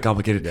 exactly. Yeah. It's very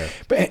complicated. Yeah.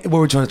 But what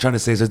we're trying to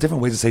say is there's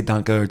different ways to say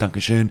danke or danke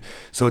schön.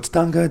 So it's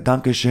danke,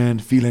 danke schön,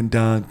 vielen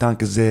Dank,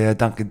 danke sehr,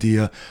 danke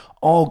dir.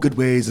 All good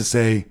ways to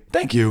say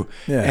thank you.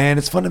 Yeah. And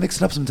it's fun to mix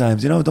it up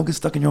sometimes. You know, don't get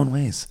stuck in your own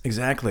ways.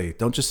 Exactly.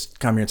 Don't just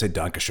come here and say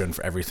danke schön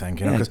for everything.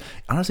 You know, because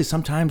honestly,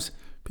 sometimes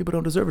people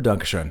don't deserve a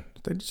danke schön.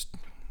 They just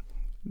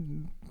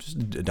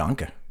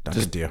danke.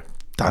 Danke dir.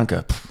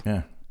 Danke.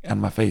 Yeah. On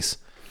my face.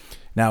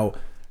 Now,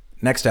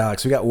 next,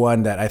 Alex, we got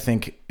one that I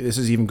think this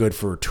is even good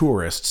for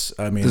tourists.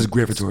 I mean, this is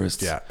great for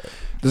tourists. Yeah.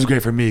 This is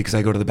great for me because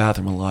I go to the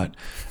bathroom a lot.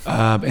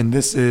 And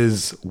this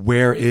is,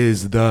 where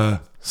is the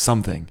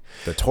something?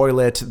 The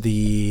toilet,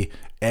 the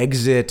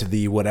exit,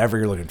 the whatever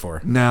you're looking for.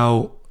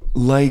 Now,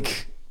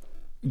 like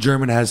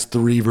German has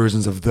 3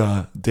 versions of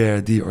the,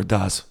 der, die, or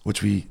das,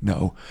 which we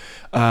know.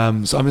 So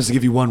I'm just going to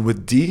give you one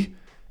with die.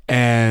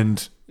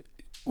 And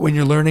when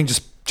you're learning,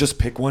 just just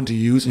pick one to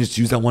use and just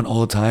use that one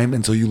all the time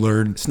until you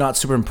learn. It's not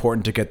super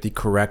important to get the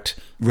correct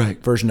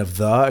Right. version of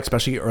the,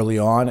 especially early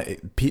on.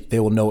 They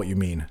will know what you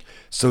mean.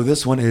 So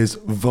this one is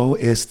vo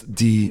ist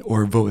die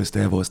or vo ist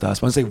der, vo ist das.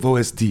 I want to say vo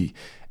ist die.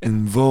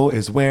 And vo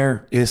is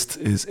where, ist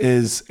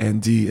is,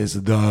 and die is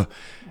the,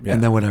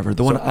 and then whatever.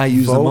 The one I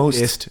use the most.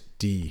 Vo ist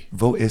die.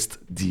 Vo ist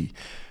die.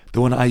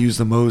 The one I use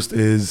the most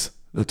is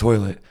the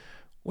toilet.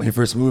 When you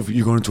first move,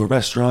 you go into a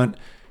restaurant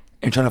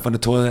and you're trying to find a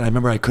toilet. I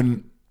remember I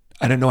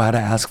didn't know how to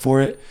ask for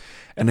it.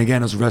 And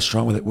again, it was a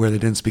restaurant where they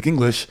didn't speak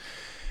English.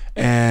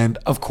 And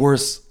of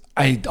course,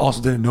 I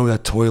also didn't know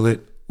that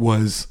toilet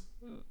was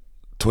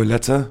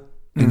Toilette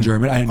in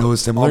German. I didn't know it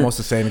was similar. Almost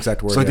the same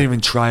exact word. So I didn't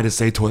even try to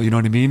say toilet. You know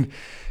what I mean?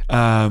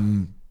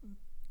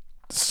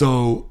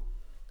 So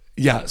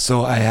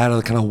I had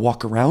to kind of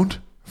walk around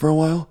for a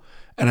while.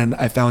 And then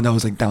I found I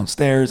was like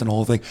downstairs and the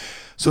whole thing.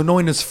 So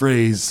knowing this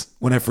phrase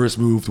when I first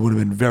moved would have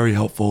been very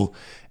helpful.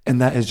 And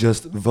that is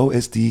just, wo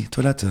ist die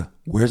Toilette?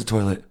 Where's the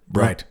toilet?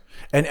 Bro? Right.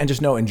 And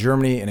just know in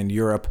Germany and in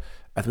Europe,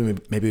 I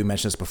think maybe we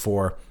mentioned this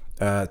before,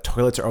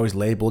 toilets are always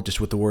labeled just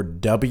with the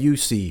word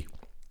WC.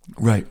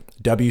 Right.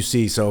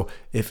 WC. So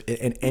if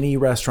in any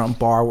restaurant,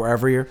 bar,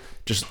 wherever,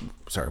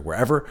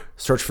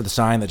 search for the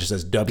sign that just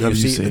says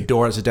WC. The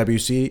door that says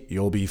WC,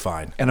 you'll be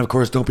fine. And of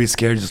course, don't be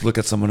scared. Just look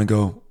at someone and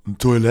go,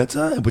 Toilette?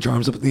 And put your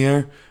arms up in the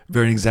air.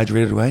 Very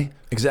exaggerated way.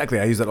 Exactly.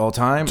 I use that all the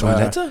time.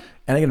 Toilette?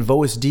 And again,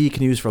 vo ist die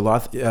can use for a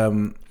lot.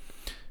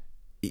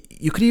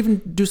 You could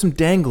even do some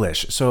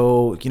Danglish.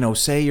 So,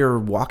 say you're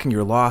walking,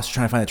 you're lost,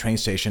 trying to find a train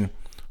station,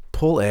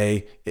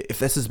 if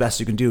this is the best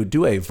you can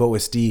do a vo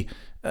ist die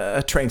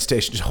train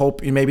station. Just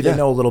hope maybe they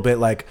know a little bit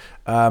like,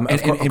 of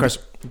course,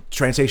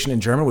 train station in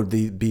German would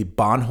be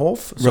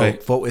Bahnhof. So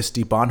right. Wo ist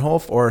die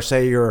Bahnhof? Or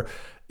say you're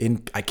in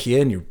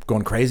IKEA and you're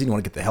going crazy and you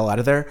want to get the hell out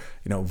of there.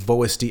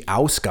 Wo ist die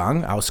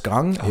Ausgang?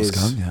 Ausgang is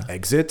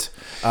exit.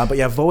 But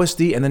yeah, wo ist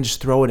die, and then just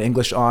throw an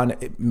English on.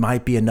 It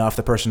might be enough.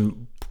 The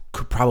person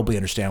could probably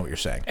understand what you're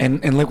saying.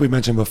 And like we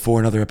mentioned before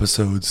in other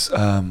episodes,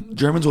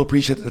 Germans will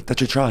appreciate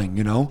that you're trying,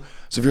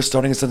 So if you're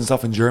starting a sentence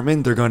off in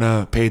German, they're going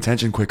to pay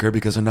attention quicker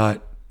because they're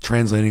not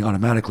translating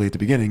automatically at the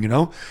beginning,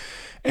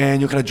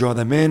 And you'll kind of draw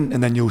them in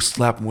and then you'll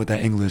slap them with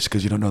that English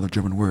because you don't know the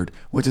German word,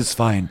 which is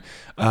fine.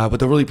 But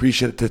they'll really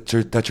appreciate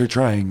that you're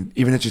trying,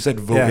 even if you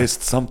said wo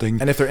ist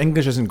something. And if their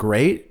English isn't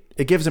great,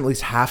 it gives them at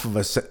least half of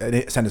a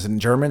sentence in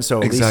German.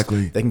 So at least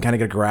they can kind of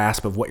get a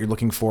grasp of what you're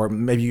looking for.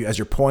 Maybe as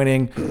you're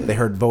pointing, they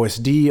heard wo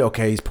ist die.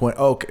 Okay, he's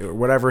pointing, okay, or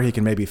whatever. He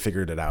can maybe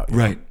figure it out.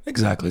 Right,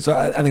 exactly. So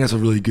I think that's a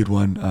really good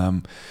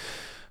one.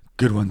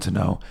 Good one to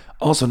know.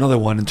 Also, another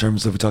one in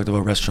terms of, we talked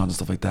about restaurants and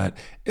stuff like that,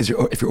 is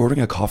if you're ordering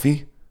a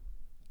coffee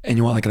and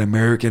you want like an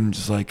American,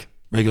 just like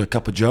regular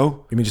cup of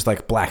Joe. You mean just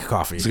like black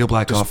coffee? It's like a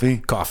black coffee?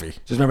 Coffee.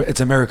 Just remember,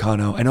 it's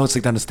Americano. I know it's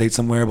like down the States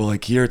somewhere, but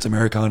like here, it's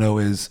Americano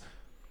is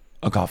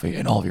a coffee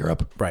in all of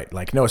Europe. Right.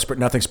 Like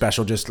nothing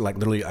special, just like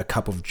literally a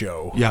cup of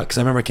Joe. Yeah, because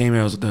I remember I came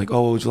here, they're like,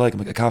 oh, what would you like? I'm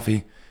like, a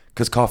coffee.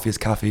 Because coffee is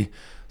coffee.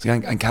 It's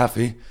like, I'm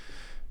coffee.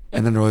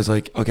 And then they're always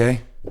like,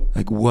 okay,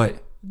 like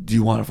what do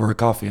you want for a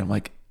coffee? I'm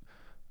like,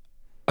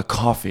 a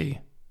coffie.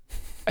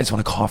 I just want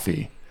a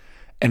coffee.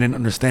 And then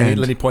understand.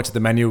 And then he points at the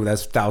menu.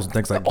 There's 1,000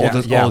 things like,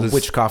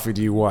 which coffee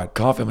do you want?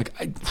 Coffee. I'm like,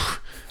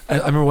 I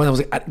remember when I was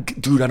like,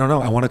 dude, I don't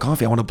know. I want a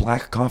coffee. I want a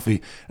black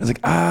coffee. I was like,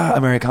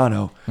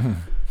 Americano. Mm-hmm.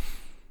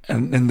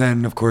 And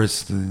then, of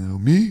course,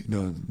 me?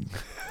 No.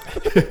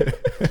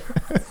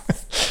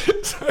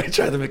 Sorry, I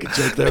tried to make a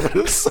joke there, but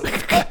it was so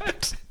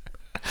bad.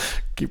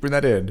 Keeping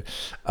that in.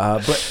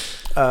 But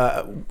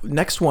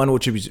next one,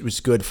 which was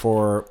good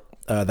for,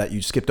 that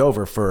you skipped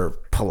over for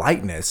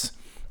politeness,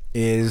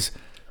 is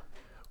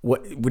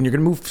when you're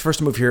going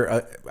to move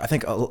here. I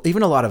think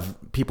even a lot of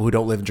people who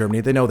don't live in Germany,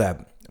 they know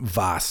that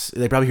was.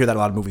 They probably hear that in a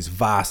lot of movies.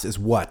 Was is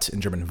what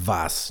in German.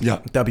 Was.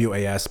 Yeah.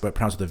 W-A-S, but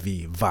pronounced with a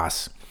V.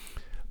 Was.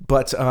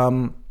 But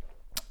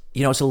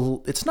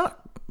it's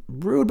not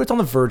rude, but it's on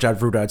the verge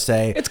of rude, I'd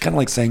say. It's kind of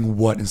like saying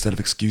what instead of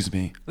excuse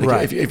me. Like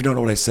right. If you don't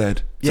know what I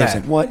said. Yeah.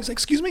 Saying what? It's like,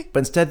 excuse me? But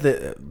instead,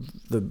 the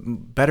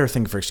better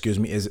thing for excuse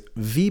me is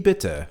wie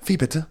bitte. Wie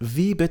bitte?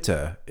 Wie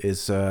bitte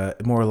is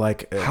more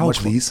like... How,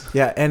 please?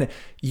 Yeah, and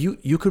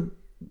you could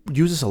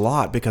use this a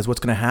lot because what's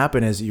going to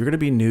happen is you're going to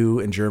be new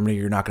in Germany,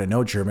 you're not going to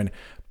know German,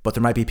 but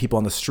there might be people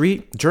on the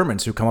street,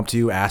 Germans, who come up to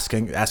you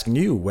asking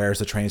you, where's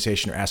the train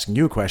station, or asking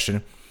you a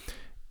question.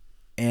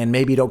 And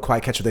maybe you don't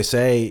quite catch what they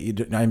say.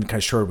 You're not even kind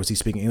of sure, was he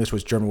speaking English,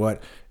 was German,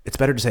 what? It's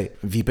better to say,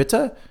 wie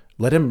bitte?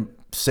 Let him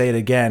say it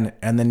again,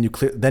 and then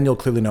you'll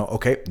clearly know,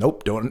 okay,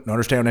 nope, don't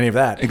understand any of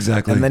that.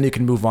 Exactly. And then you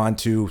can move on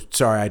to,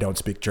 sorry, I don't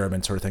speak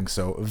German, sort of thing.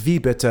 So wie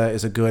bitte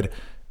is a good,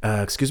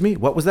 excuse me,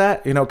 what was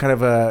that? Kind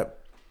of a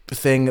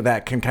thing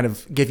that can kind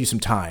of give you some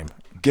time.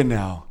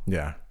 Genau.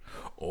 Yeah.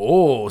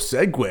 Oh,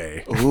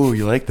 segue. Oh,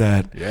 you like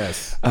that?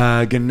 Yes.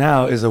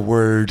 Genau is a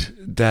word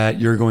that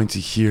you're going to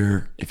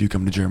hear if you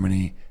come to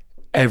Germany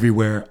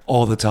everywhere,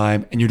 all the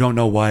time, and you don't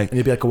know why. And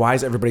you'd be like, why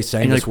is everybody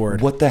saying this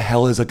word? What the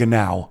hell is a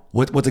genau?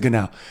 What's a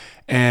genau?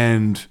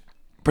 And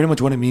pretty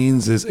much what it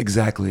means is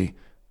exactly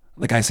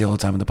like I say all the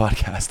time in the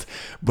podcast.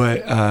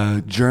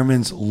 But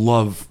Germans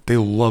love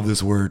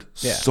this word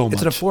so much.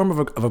 It's in a form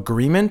of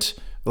agreement.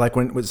 Like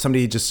when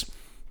somebody just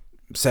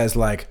says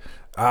like,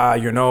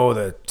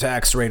 the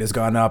tax rate has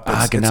gone up.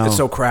 It's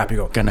so crap. You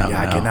go, genau.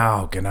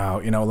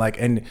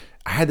 And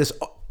I had this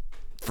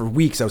for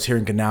weeks. I was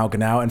hearing genau.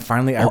 And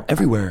finally,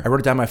 everywhere. I wrote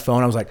it down on my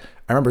phone. I was like,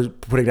 I remember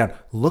putting it down,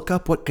 look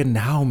up what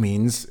genau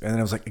means. And then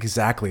I was like,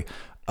 exactly.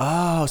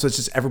 Oh, so it's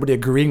just everybody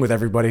agreeing with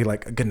everybody,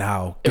 like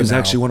genau. It was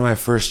actually one of my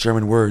first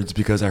German words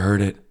because I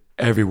heard it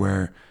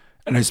everywhere.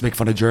 And I used to make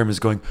fun of Germans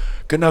going,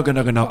 genau.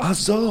 Ah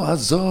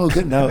so,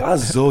 genau. Ah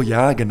so,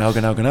 yeah, genau.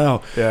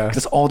 Yeah.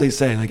 That's all they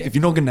say. Like, if you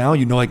know genau,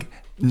 you know like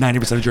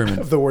 90% of German.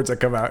 Of the words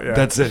that come out, yeah.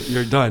 That's it.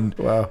 You're done.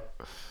 Wow.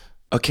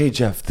 Okay,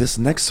 Jeff, this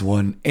next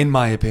one, in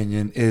my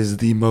opinion, is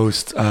the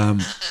most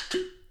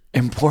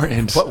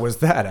important. What was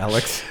that,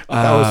 Alex?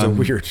 That was a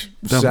weird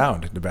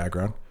sound in the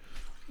background.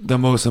 The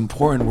most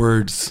important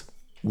words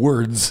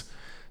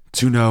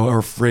to know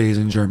or phrase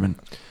in German,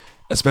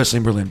 especially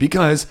in Berlin,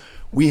 because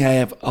we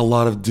have a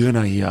lot of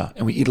Döner here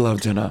and we eat a lot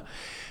of Döner.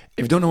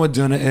 If you don't know what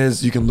Döner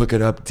is, you can look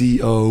it up,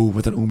 D-O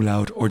with an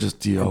umlaut or just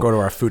D-O. Or go to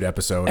our food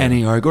episode. Go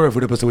to our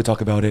food episode, we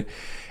talk about it.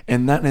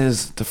 And that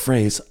is the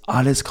phrase,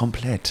 alles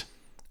komplett.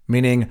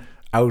 Meaning,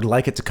 I would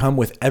like it to come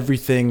with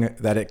everything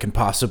that it can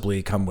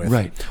possibly come with.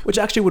 Right. Which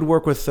actually would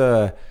work with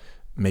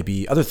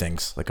maybe other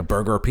things, like a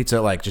burger or pizza,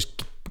 like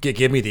just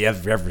give me the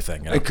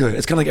everything. It could.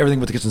 It's kind of like everything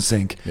with the kitchen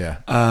sink. Yeah.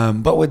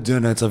 But with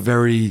Döner, it's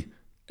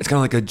kind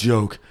of like a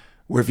joke,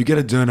 where if you get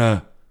a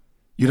Döner,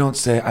 you don't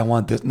say, I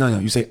want this. No,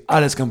 you say,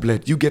 alles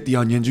komplett. You get the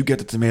onions, you get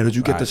the tomatoes,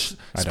 you get the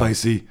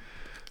spicy.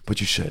 But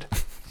you should.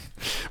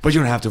 But you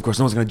don't have to, of course.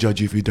 No one's going to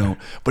judge you if you don't.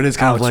 But it's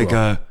kind of like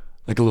a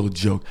little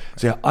joke.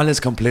 So yeah, alles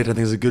komplett, I think,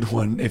 is a good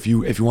one. If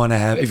you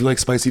like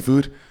spicy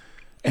food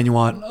and you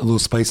want a little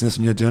spiciness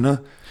in your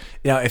Döner.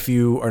 Now, if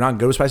you are not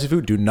good with spicy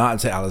food, do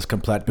not say alles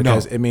komplett,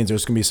 because it means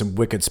there's going to be some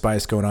wicked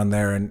spice going on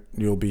there and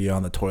you'll be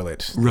on the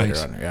toilet later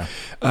on. Yeah.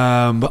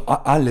 But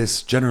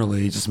alles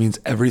generally just means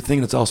everything.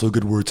 And it's also a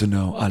good word to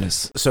know,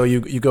 alles. So you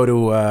go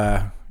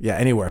to,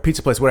 anywhere,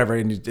 pizza place, whatever,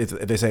 and if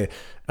they say,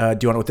 do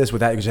you want it with this,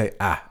 with that, you can say,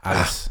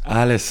 alles.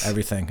 Alles.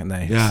 Everything. And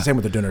same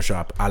with the Döner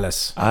shop,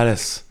 alles.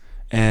 Alles.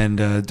 And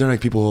Döner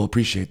people will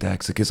appreciate that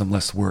because it gives them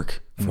less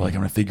work for I'm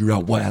going to figure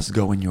out what has to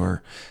go in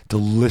your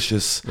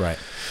delicious. Right.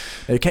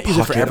 Now, you can't use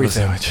it for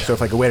everything. So if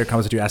like a waiter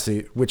comes to you, asks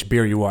you which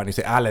beer you want, and you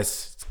say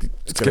alles.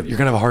 You're going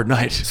to have a hard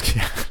night. It's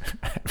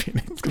going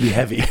to be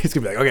heavy. It's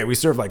going to be like, okay, we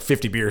serve like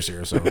 50 beers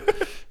here. So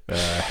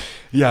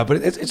yeah, but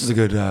it's just a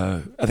good,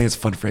 I think it's a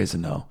fun phrase to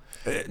know.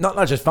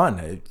 Not just fun,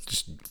 it's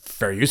just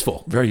very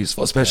useful. Very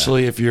useful,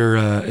 especially if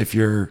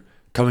you're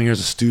coming here as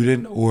a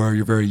student or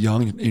you're very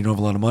young and you don't have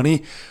a lot of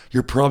money,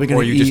 you're probably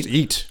going to just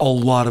eat a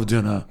lot of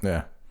Döner.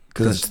 Yeah.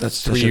 Because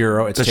that's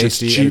 €3. It's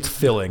tasty, cheap, and it's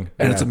filling.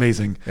 And it's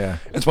amazing. Yeah.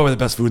 It's probably the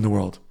best food in the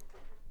world.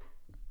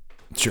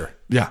 Sure.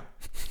 Yeah.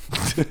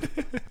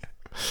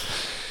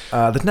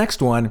 The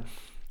next one,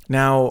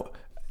 now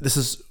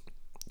this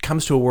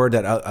comes to a word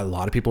that a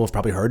lot of people have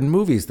probably heard in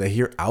movies. They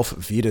hear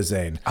Auf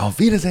Wiedersehen. Auf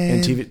Wiedersehen.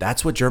 In TV,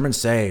 that's what Germans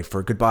say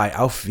for goodbye.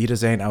 Auf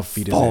Wiedersehen, Auf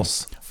Wiedersehen.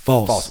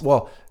 False.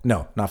 Well,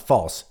 no, not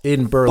false.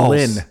 In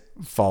Berlin,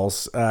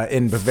 false.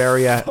 In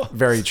Bavaria,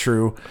 very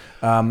true.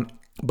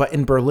 But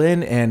in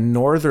Berlin and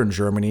northern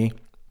Germany,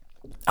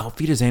 Auf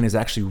Wiedersehen is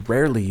actually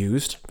rarely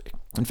used.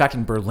 In fact,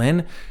 in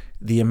Berlin,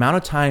 the amount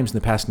of times in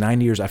the past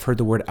 9 years I've heard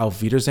the word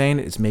Auf Wiedersehen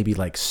is maybe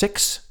like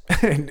 6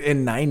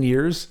 in 9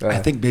 years. I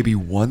think maybe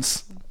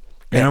once.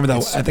 I remember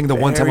that. I think the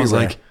one time I was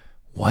like,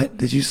 what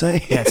did you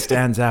say? Yeah, it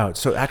stands out.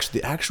 So actually,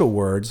 the actual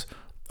words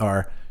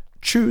are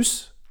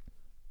tschüss,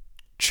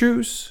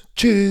 tschüss,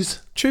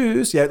 tschüss,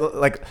 tschüss. Yeah,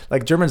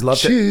 like Germans love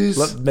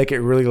to make it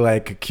really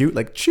like cute,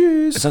 like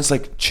tschüss. It sounds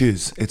like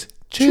tschüss. It's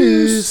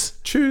tschüss.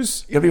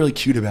 Tschüss. You gotta be really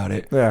cute about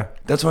it. Yeah.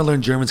 That's when I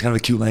learned German's kind of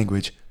a cute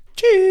language.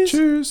 Tschüss.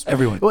 Tschüss.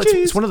 Everyone. Well,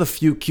 it's one of the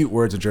few cute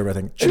words in German, I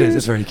think. It is.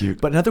 It's very cute.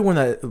 But another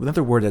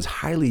word that's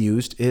highly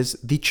used is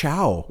the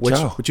ciao,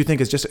 which you think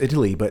is just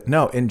Italy, but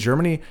no, in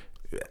Germany,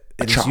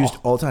 it's used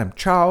all the time.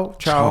 Ciao,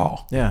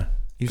 ciao. Yeah.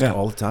 Used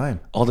all the time.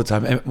 All the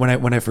time. And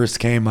when I first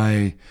came,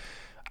 I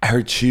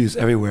heard cheers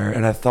everywhere,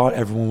 and I thought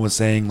everyone was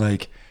saying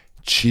like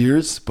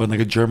cheers, but in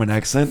like a German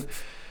accent.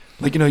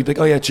 Like, you'd be like,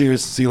 oh yeah,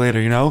 cheers, see you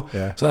later,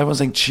 Yeah. So everyone's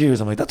saying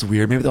cheers. I'm like, that's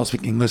weird. Maybe they'll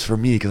speak English for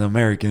me because I'm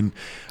American.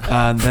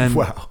 And then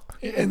wow.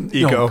 And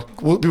ego.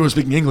 People were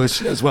speaking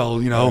English as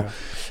well, Yeah.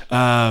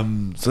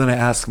 So then I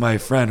asked my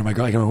friend or my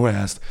girl, I can't remember who I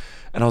asked,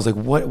 and I was like,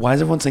 "What? Why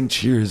is everyone saying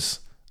cheers?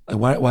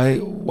 Like, why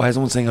is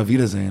everyone saying Auf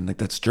Wiedersehen? Like,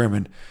 that's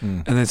German."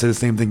 And they say the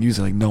same thing you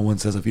say. Like, no one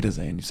says Auf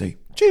Wiedersehen. You say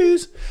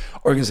cheers,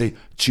 or you can say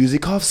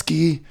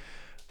Tschüssikowski.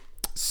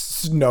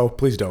 No,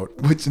 please don't.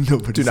 Which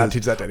nobody do not says.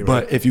 teach that to anyone.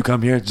 But if you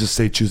come here, just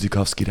say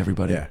Tschüssikowski to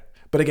everybody. Yeah.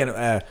 But again,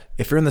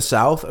 if you're in the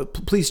South,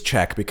 please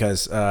check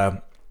because.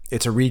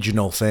 It's a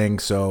regional thing,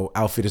 so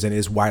Auf Wiedersehen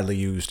is widely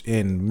used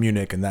in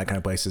Munich and that kind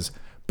of places.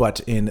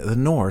 But in the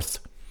north,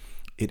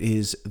 it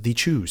is the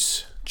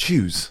choose.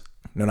 Choose.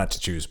 No, not to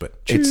choose,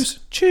 but choose. It's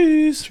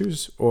choose.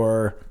 Choose.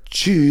 Or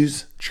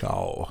Tschüss.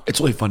 Ciao. It's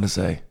really fun to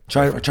say.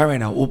 Try right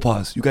now. We'll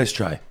pause. You guys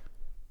try.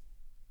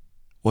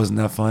 Wasn't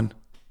that fun?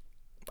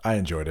 I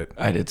enjoyed it.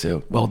 I did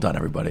too. Well done,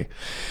 everybody.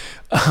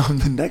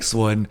 The next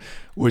one,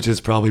 which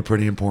is probably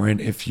pretty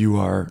important if you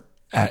are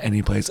at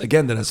any place,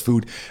 again, that has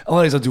food. A lot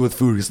of things have to do with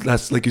food. Because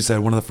that's, like you said,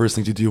 one of the first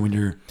things you do when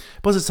you're...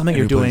 But it's something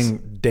you're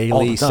doing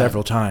daily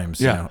several times.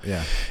 Yeah.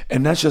 Yeah.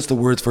 And that's just the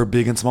words for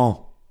big and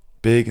small.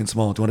 Big and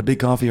small. Do you want a big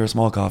coffee or a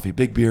small coffee?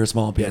 Big beer or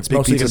small beer? It's big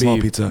mostly pizza, gonna small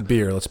be pizza.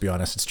 beer, let's be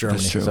honest. It's Germany.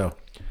 That's true.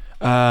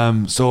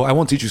 So I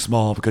won't teach you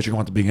small because you're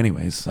going to want the big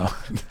anyways. So,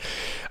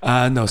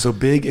 no. So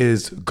big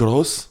is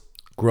gross.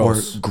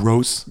 Gross. Or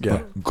gross.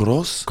 Yeah.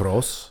 Gross.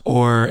 Gross.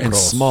 And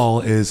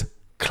small is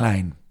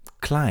klein.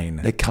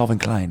 Klein. Like Calvin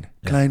Klein.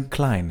 Klein.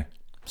 Klein.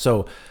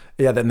 So,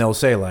 yeah, then they'll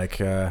say like,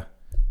 do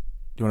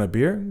you want a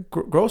beer?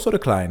 Gross oder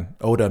klein?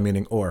 Oder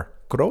meaning or.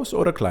 Gross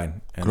oder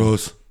klein? And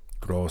Gross.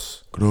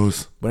 Gross.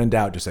 Gross. When in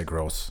doubt, just say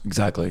gross.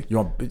 Exactly.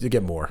 You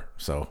get more,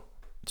 so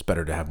it's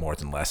better to have more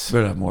than less.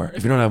 Better have more.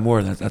 If you don't have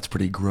more, that's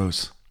pretty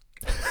gross.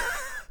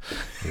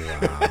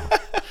 Wow.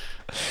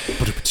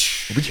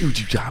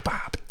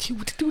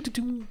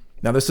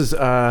 Now, this is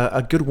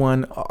a good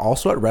one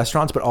also at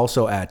restaurants, but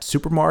also at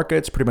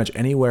supermarkets, pretty much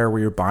anywhere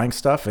where you're buying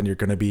stuff and you're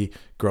going to be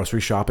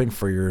grocery shopping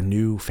for your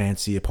new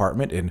fancy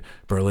apartment in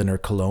Berlin or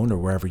Cologne or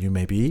wherever you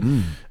may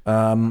be.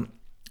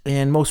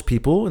 And most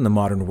people in the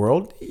modern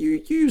world,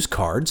 you use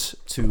cards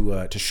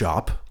to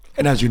shop.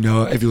 And as you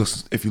know, if you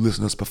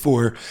listen to us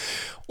before,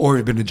 or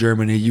you've been to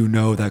Germany, you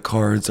know that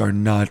cards are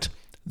not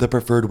the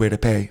preferred way to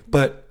pay,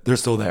 but they're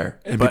still there.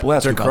 And people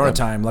ask during about Corona them.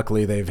 time,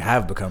 luckily they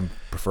have become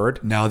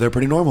preferred. Now they're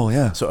pretty normal,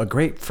 yeah. So a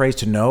great phrase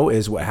to know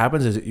is what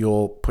happens is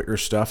you'll put your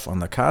stuff on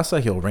the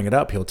casa, he'll ring it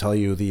up, he'll tell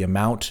you the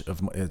amount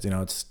of,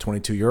 it's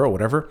 22 euro,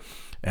 whatever.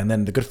 And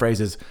then the good phrase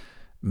is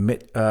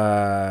mit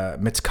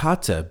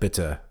Karte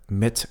bitte.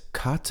 Mit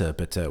Karte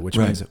bitte, which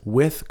means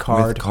with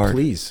card,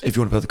 please. If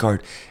you want to pay with the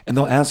card. And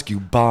they'll ask you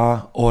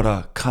bar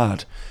oder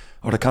Karte.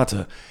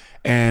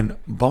 And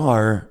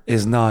bar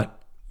is not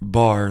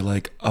bar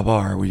like a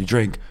bar where you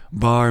drink.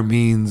 Bar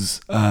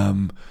means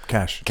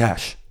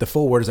cash. The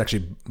full word is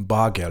actually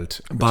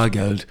Bargeld.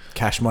 Bargeld.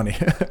 Cash money.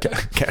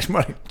 Cash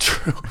money.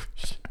 True.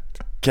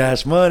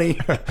 Cash money.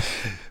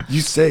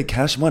 You say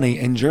cash money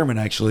in German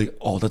actually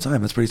all the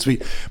time. That's pretty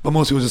sweet. But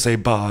most people just say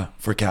bar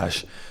for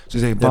cash. So you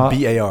say bar.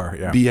 B-A-R,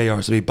 yeah.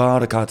 B-A-R. So be bar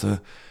de Karte.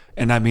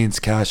 And that means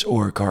cash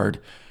or card.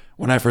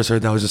 When I first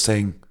heard that, I was just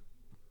saying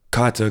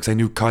Karte because I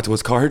knew Karte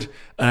was card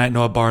and I didn't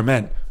know what bar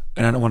meant.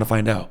 And I don't want to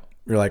find out.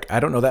 You're like, I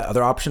don't know that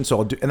other option, so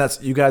I'll do. And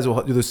that's, you guys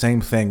will do the same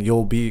thing.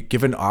 You'll be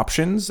given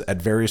options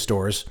at various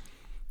stores.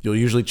 You'll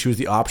usually choose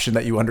the option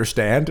that you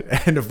understand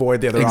and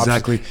avoid the other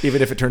Exactly. options.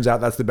 Even if it turns out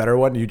that's the better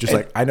one, you just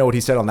I know what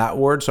he said on that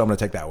word, so I'm going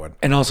to take that one.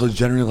 And also,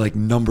 generally, like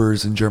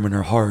numbers in German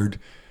are hard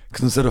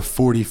because instead of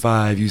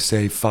 45, you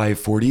say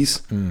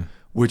 540s,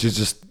 which is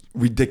just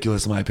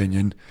ridiculous in my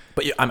opinion.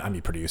 But yeah, I'm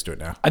pretty used to it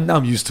now. Now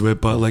I'm used to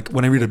it, but like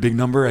when I read a big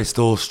number, I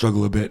still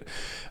struggle a bit.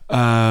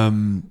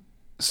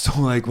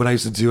 So like what I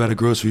used to do at a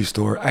grocery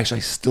store, actually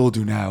I still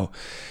do now.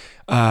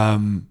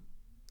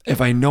 If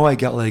I know I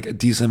get like a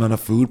decent amount of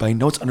food, but I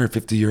know it's under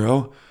 50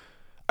 euro,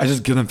 I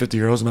just give them 50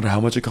 euros no matter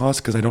how much it costs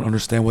because I don't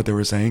understand what they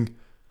were saying.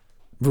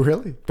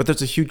 Really? But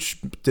there's a huge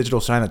digital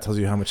sign that tells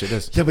you how much it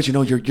is. Yeah, but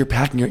you're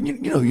packing your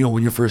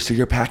when you're first here,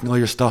 you're packing all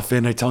your stuff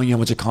in, they're telling you how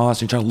much it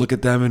costs, and you're trying to look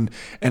at them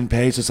and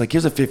pay. So it's like,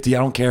 here's a 50, I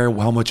don't care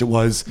how much it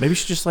was. Maybe you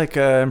should just like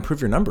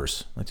improve your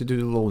numbers, like to do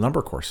a little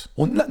number course.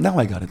 Well, now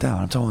I got it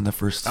down. I'm talking the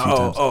first few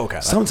times. Oh,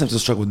 okay. Sometimes I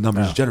struggle with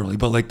numbers generally,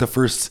 but like the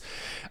first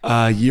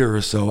year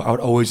or so, I would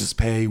always just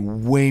pay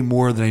way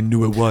more than I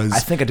knew it was. I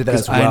think I did that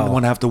as well. I didn't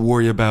want to have to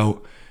worry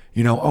about,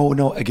 oh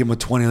no, I give them a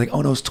 20, like, oh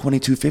no, it's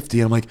 22.50,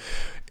 and I'm like,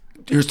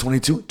 here's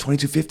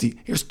 22.50,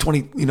 here's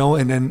 20,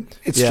 and then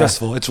it's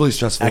stressful. It's really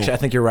stressful. Actually, I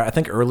think you're right. I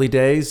think early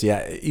days,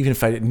 even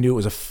if I knew it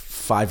was a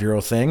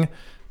 €5 thing,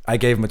 I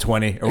gave them a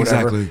 20 or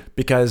whatever. Exactly.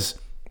 Because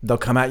they'll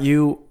come at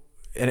you,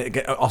 and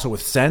also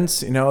with cents,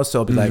 so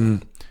it'll be like,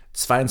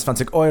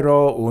 22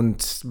 Euro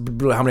und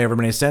however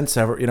many cents,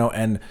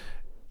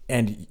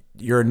 and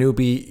you're a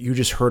newbie, you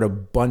just heard a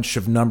bunch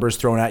of numbers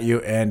thrown at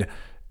you, and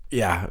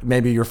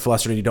maybe you're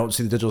flustered and you don't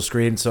see the digital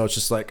screen, so it's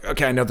just like,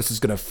 okay, I know this is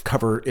going to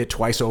cover it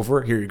twice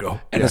over. Here you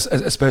go. And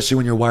especially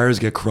when your wires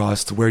get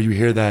crossed, where you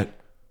hear that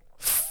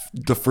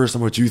the first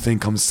number which you think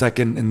comes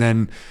second, and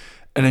then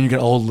you get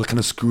all kind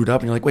of screwed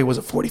up, and you're like, wait, was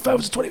it 45?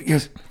 Was it 20?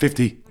 Yes,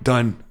 50.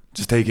 Done.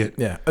 Just take it.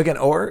 Yeah. Again,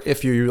 or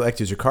if you like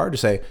to use your card,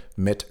 just say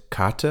mit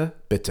Karte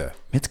bitte.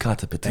 Mit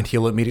Karte bitte. And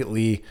he'll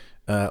immediately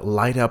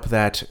light up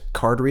that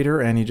card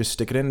reader, and you just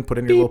stick it in, put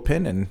in your little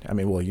pin, and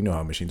you know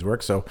how machines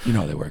work, so you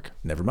know how they work.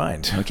 Never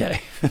mind. Okay.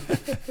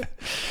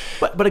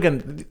 but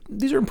again,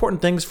 these are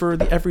important things for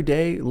the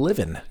everyday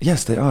living.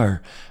 Yes, they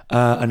are.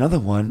 Another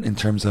one in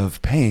terms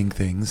of paying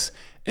things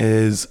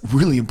is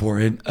really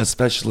important,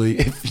 especially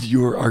if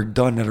you are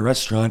done at a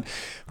restaurant,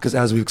 because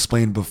as we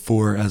explained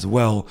before as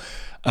well,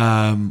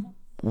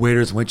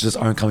 waiters and waitresses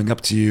aren't coming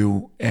up to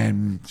you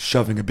and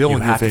shoving a bill You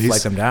in your have to face.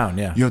 flag them down.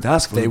 Yeah. You have to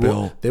ask for They the will.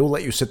 bill. They will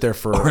let you sit there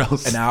for Or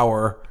else an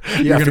hour.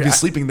 You're going to be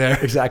sleeping there.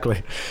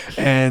 Exactly.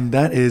 And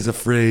that is a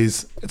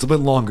phrase. It's a bit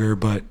longer,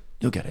 but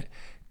you'll get it.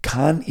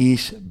 Kann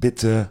ich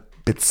bitte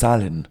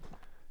bezahlen?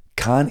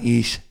 Kann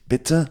ich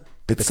bitte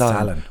bezahlen?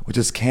 Bezahlen. Which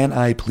is, can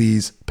I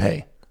please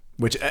pay?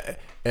 Which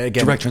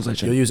again, Direct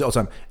translation. You'll use it all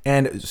the time.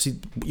 And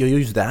see, you'll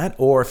use that,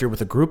 or if you're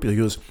with a group, you'll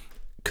use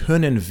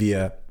können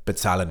wir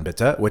bezahlen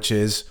bitte, which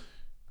is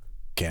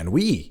can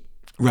we?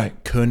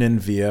 Right.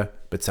 Können wir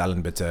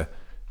bezahlen bitte?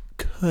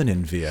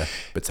 Können wir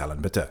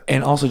bezahlen bitte?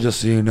 And also,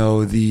 just so you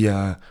know,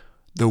 the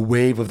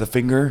wave of the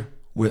finger,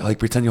 with like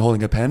pretend you're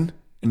holding a pen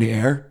in the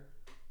air,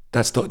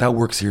 that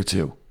works here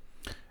too.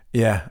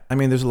 Yeah, I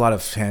mean, there's a lot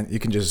of you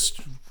can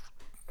just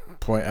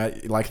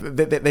point like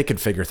they can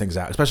figure things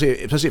out, especially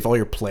if all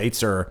your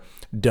plates are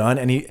done.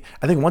 And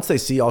I think once they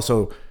see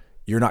also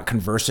you're not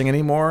conversing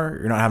anymore,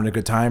 you're not having a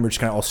good time, you're just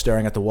kind of all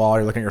staring at the wall,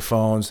 you're looking at your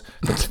phones,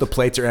 the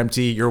plates are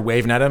empty, you're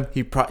waving at him.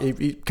 He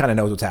kind of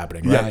knows what's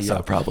happening, right? Yeah,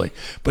 probably.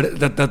 But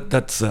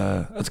that's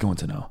going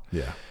to know.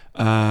 Yeah.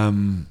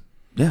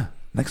 Yeah.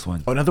 Next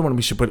one. Oh, another one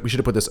we should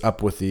have put this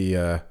up with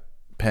the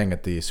paying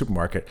at the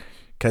supermarket,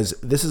 because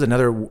this is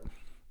another.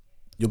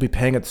 You'll be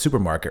paying at the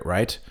supermarket,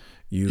 right?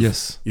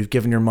 You've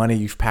given your money,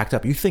 you've packed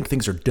up, you think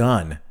things are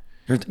done.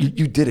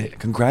 You did it.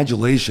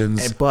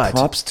 Congratulations. But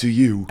props to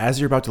you. As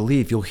you're about to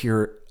leave, you'll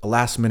hear a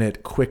last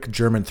minute quick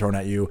German thrown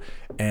at you,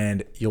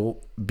 and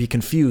you'll be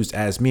confused,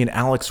 as me and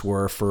Alex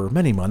were for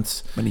many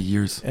months. Many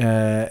years.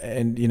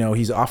 And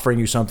he's offering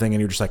you something and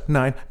you're just like,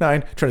 nine,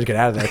 trying to get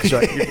out of there because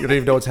you don't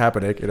even know what's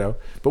happening,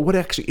 But what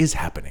actually is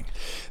happening?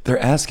 They're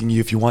asking you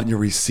if you want your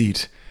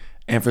receipt.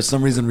 And for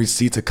some reason,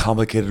 receipt's a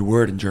complicated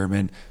word in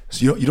German.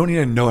 So you don't need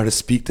to know how to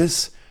speak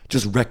this.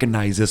 Just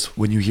recognize this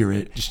when you hear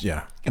it.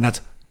 Yeah. And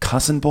that's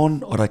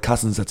Kassenbon or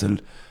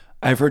Kassenzettel.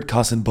 I've heard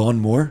Kassenbon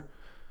more.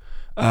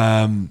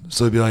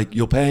 So it'd be like,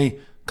 you'll pay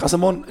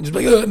Kassenbon, and just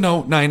be like,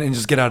 no, 9, and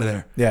just get out of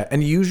there. Yeah.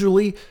 And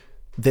usually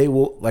they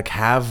will like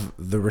have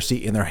the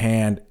receipt in their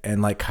hand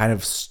and like kind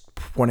of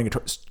pointing it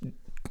towards.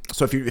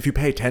 So if you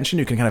pay attention,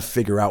 you can kind of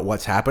figure out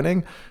what's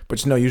happening. But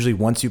just know, usually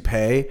once you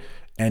pay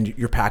and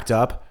you're packed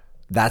up,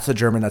 that's the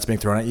German that's being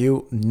thrown at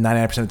you.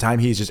 99% of the time,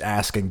 he's just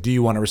asking, do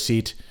you want a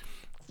receipt?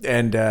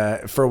 And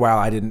for a while,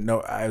 I didn't know.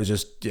 I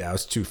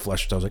was too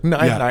flushed. I was like,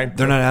 nine.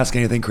 They're not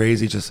asking anything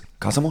crazy. Just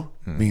Kassenbon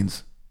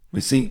means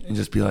receipt, and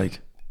just be like,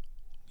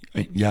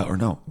 yeah or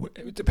no.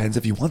 It depends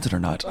if you want it or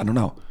not. I don't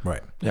know.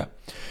 Right. Yeah.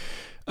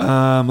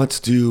 Let's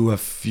do a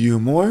few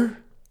more.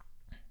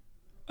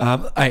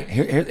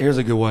 Here's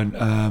a good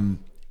one.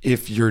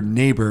 If your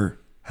neighbor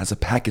has a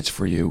package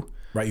for you.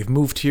 Right. You've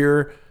moved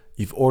here.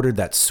 You've ordered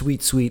that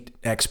sweet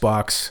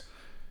Xbox.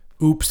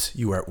 Oops,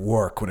 you were at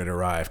work when it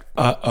arrived.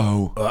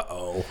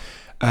 Uh-oh.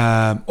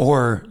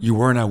 Or you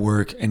weren't at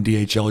work and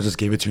DHL just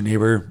gave it to your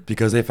neighbor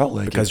because they felt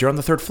like because you're on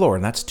the 3rd floor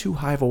and that's too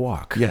high of a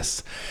walk.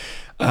 Yes.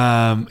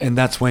 And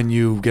that's when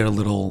you get a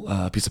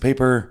little piece of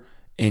paper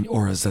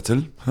or a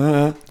Zettel,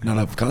 not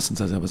a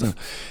Kassenzettel, but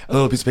a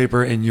little piece of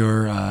paper in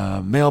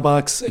your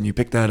mailbox, and you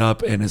pick that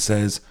up and it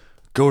says,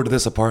 go to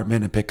this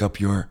apartment and pick up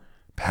your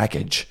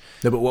package.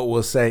 No, but what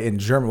we'll say in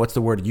German, what's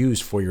the word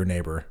used for your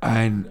neighbor?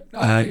 And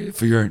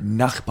for your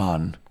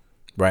Nachbarn.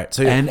 Right.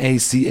 So Nachbarn.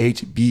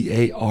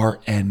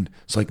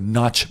 So like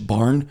Notch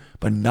barn,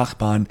 but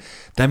Nachbarn,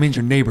 that means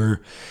your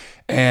neighbor.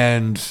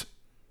 And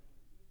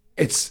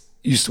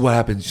what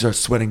happens? You start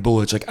sweating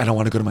bullets. Like, I don't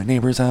want to go to my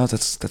neighbor's house.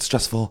 That's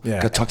stressful.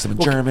 Yeah. Got to talk to them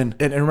in German.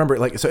 And remember,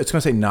 like, so it's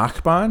going to say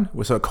Nachbarn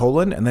with a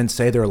colon and then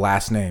say their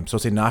last name. So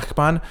say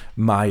Nachbarn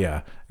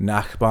Maya,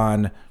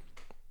 Nachbarn.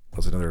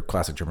 What's another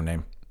classic German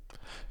name?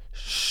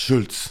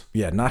 Schulz.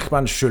 Yeah,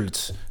 Nachbarn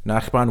Schulz,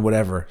 Nachbarn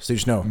whatever. So you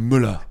just know.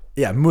 Müller.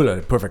 Yeah,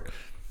 Müller. Perfect.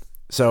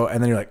 So,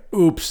 and then you're like,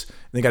 oops. And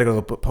then you got to go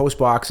to the post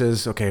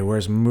boxes. Okay,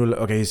 where's Müller?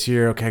 Okay, he's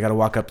here. Okay, I got to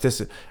walk up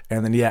this.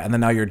 And then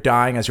now you're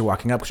dying as you're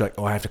walking up because you're like,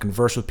 oh, I have to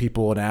converse with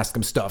people and ask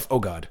them stuff. Oh,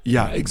 God.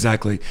 Yeah,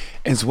 exactly.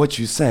 And so what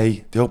you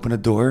say, they open a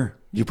door,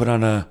 you put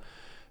on a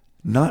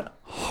not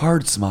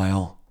hard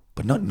smile,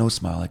 but not no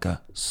smile, like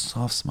a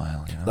soft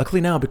smile.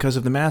 Luckily now, because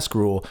of the mask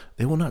rule,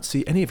 they will not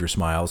see any of your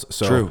smiles.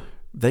 So True.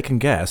 They can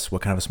guess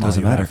what kind of a smile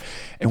Doesn't you matter. have.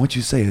 And what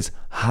you say is,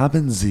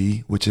 haben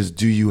Sie, which is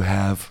do you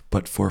have,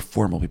 but for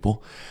formal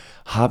people,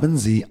 haben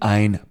Sie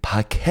ein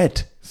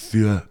Paket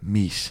für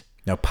mich?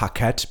 Now,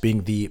 Paket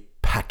being the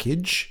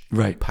package.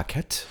 Right.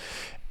 Paket.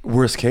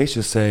 Worst case,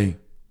 just say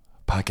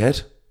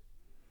Paket.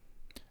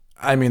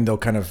 I mean, they'll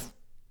kind of...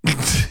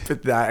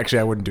 Actually,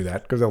 I wouldn't do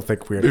that because they'll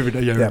think weird.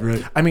 Yeah,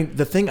 right. I mean,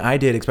 the thing I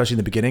did, especially in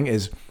the beginning,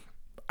 is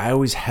I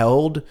always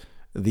held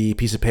the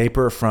piece of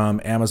paper from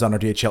Amazon or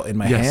DHL in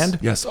my hand.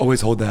 Yes,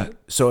 always hold that.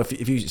 So if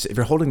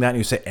you're holding that and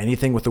you say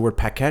anything with the word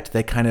paket,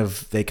 they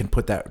can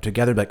put that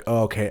together, like,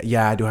 oh, okay,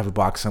 yeah, I do have a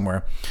box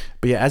somewhere.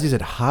 But yeah, as you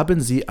said,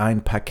 haben Sie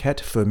ein Paket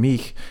für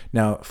mich?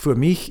 Now, für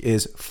mich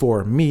is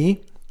for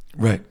me,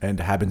 right? And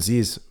haben Sie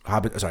is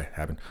haben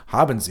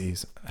Sie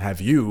is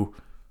have you?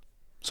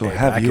 So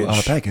have you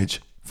a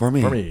package for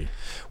me? For me,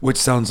 which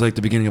sounds like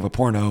the beginning of a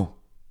porno,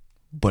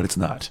 but it's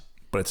not.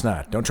 but it's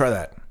not. Don't try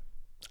that.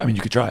 I mean,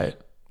 you could try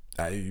it.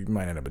 You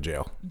might end up in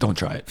jail. Don't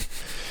try it.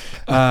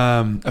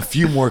 A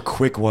few more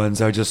quick ones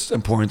that are just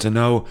important to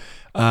know.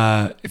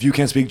 If you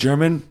can't speak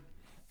German,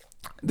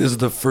 this is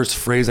the first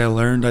phrase I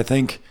learned, I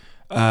think.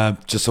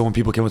 Just so when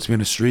people came up to me on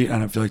the street, I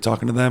don't feel like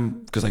talking to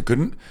them because I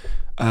couldn't.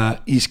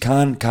 Ich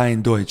kann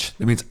kein Deutsch.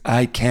 That means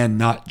I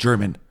cannot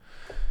German.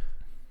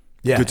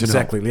 Yeah, Good to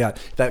exactly.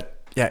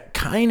 Yeah,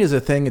 kind is a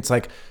thing. It's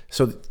like,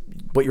 so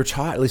what you're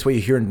taught, at least what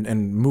you hear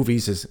in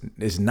movies,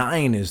 is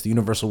nein is the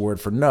universal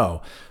word for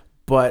no.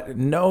 But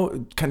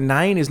no,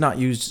 nein is not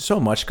used so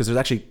much because there's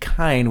actually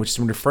kein, which is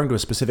referring to a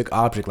specific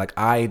object. Like,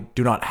 I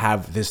do not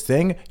have this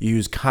thing. You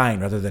use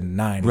kein rather than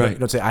nein. Right. You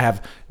don't say I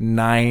have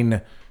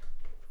 9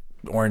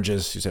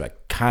 oranges. You say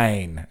like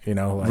kein.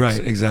 Like, Right,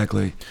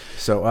 exactly.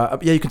 So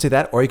you can say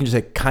that, or you can just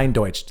say kein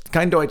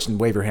Deutsch, and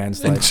wave your hands.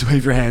 And Like, just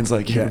wave your hands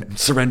like you're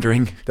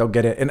surrendering. they'll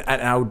get it. And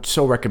I would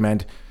so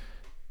recommend.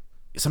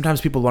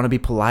 Sometimes people want to be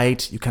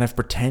polite. You kind of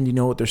pretend you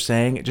know what they're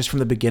saying just from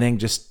the beginning.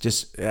 Just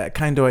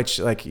kein Deutsch,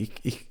 like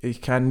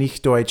ich kann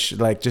nicht Deutsch,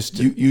 like just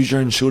Use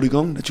your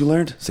Entschuldigung that you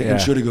learned. Say Yeah.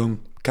 Entschuldigung,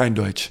 kein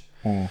Deutsch.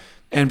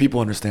 And people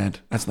understand.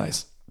 That's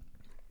nice.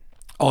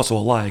 Also a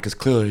lie, because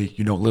clearly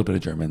you know a little bit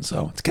of German,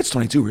 so it's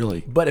catch-22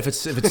 really. But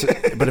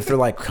if they're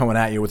like coming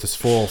at you with this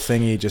full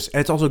thingy, and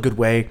it's also a good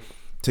way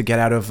to get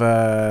out of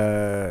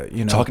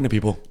Talking to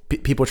people.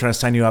 People trying to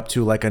sign you up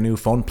to like a new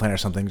phone plan or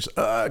something. Just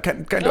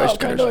kein Deutsch,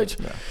 kein Deutsch.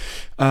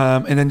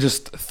 And then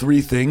just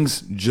 3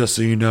 things, just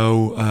so you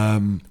know.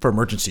 for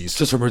emergencies.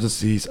 Just for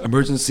emergencies.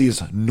 Emergency is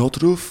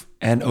Notruf,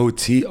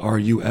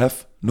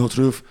 Notruf,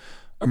 Notruf,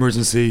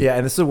 emergency. Yeah,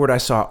 and this is a word I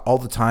saw all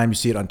the time. You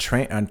see it on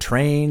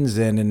trains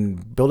and in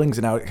buildings,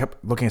 and I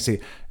kept looking and see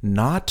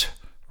not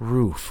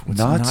roof. What's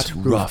Not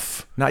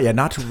rough.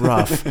 Not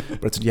rough,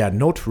 but it's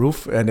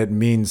Notruf, and it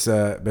means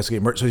basically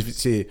so if you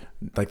see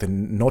like the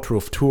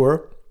Notruf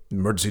tour,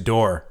 emergency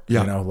door,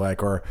 Yeah.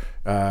 or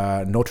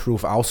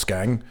Notruf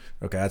Ausgang.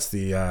 Okay, that's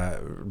the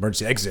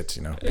emergency exit.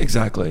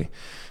 Exactly.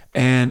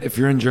 And if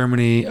you're in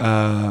Germany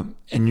and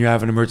you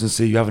have an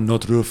emergency, you have a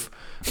Notruf,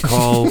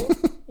 call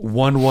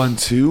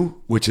 112,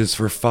 which is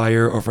for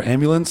fire or for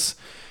ambulance,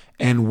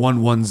 and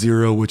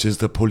 110, which is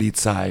the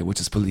Polizei, which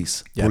is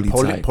police. Yeah,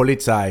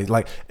 Polizei.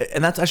 Like,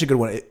 and that's actually a good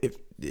one.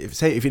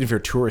 Even if you're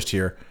a tourist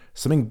here,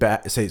 something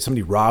bad, say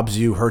somebody robs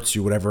you, hurts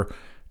you, whatever,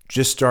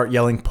 just start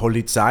yelling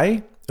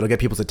Polizei. It'll get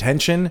people's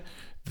attention.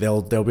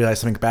 They'll realize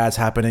something bad's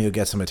happening. You'll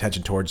get some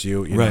attention towards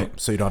you, Right.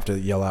 so you don't have to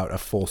yell out a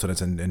full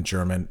sentence in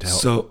German to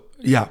help. So,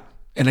 yeah.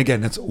 And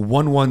again, that's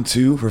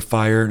 112 for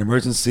fire and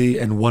emergency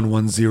and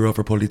 110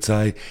 for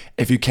Polizei.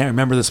 If you can't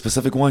remember the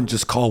specific one,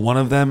 just call one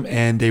of them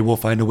and they will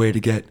find a way to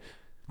get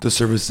the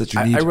service that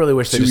you need. I really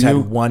wish they to just you.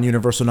 had one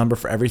universal number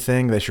for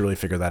everything. They should really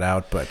figure that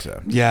out. But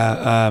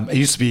Yeah, it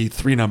used to be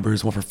 3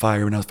 numbers, one for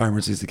fire, and now it's fire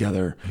emergencies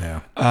together.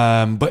 Yeah.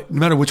 But no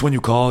matter which one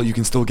you call, you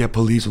can still get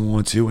police with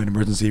 112 and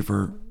emergency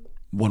for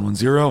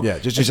 110. Yeah,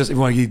 just if you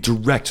want to get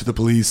direct to the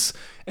police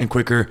and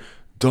quicker,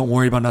 don't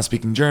worry about not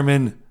speaking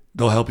German.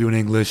 They'll help you in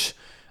English.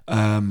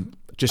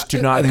 just do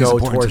I not think it's go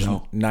important towards to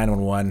know.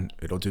 911.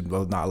 It'll do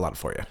not a lot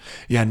for you.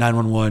 Yeah,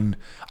 911.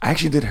 I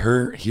actually did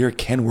hear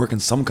can work in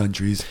some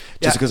countries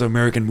just Yeah. because of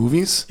American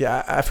movies.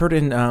 Yeah, I've heard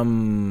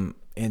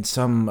in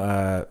some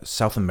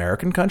South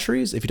American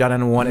countries, if you dial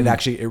 911,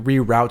 it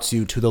reroutes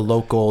you to the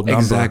local number.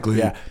 Exactly.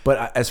 Yeah,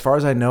 but as far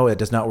as I know, it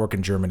does not work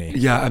in Germany.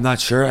 Yeah, I'm not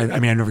sure. I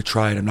mean, I never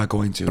tried. I'm not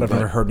going to. But I've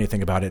never heard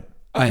anything about it.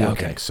 Yeah,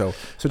 working. okay. So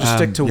just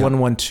stick to yeah.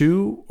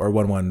 112 or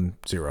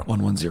 110.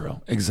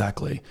 110.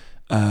 Exactly.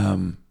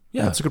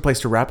 Yeah, That's a good place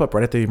to wrap up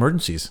right at the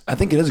emergencies. I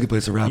think it is a good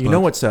place to wrap up. You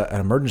know what's an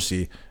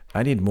emergency?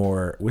 I need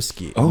more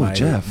whiskey Oh, in my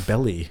Jeff.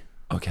 belly.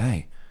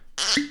 Okay.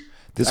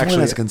 This Actually, one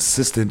has a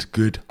consistent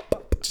good.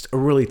 Just a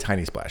really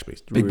tiny splash,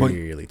 please. Big boy-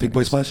 really big tiny.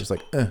 boy splash? Just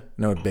like,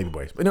 no, baby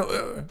boy. No,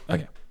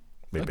 Okay.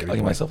 baby I'll boy.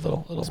 give myself a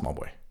little. Small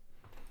boy.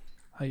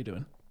 How you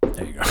doing?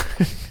 There you go.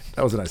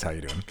 That was a nice how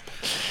you doing.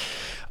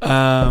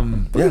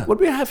 Yeah. What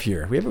do we have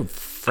here? We have a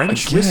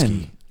French Again,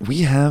 whiskey.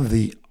 we have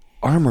the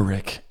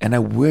Armoric, and I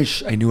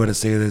wish I knew how to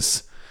say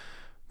this,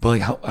 but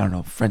like how I don't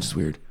know. French is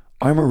weird.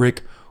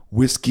 Armoric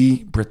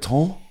whiskey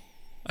Breton,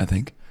 I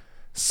think,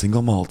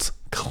 single malt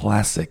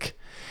classic.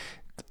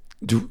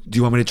 Do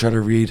you want me to try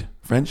to read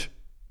French?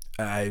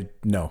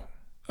 No.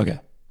 Okay,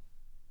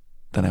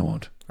 then I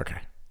won't. Okay.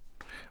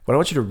 What I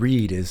want you to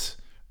read is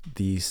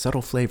the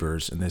subtle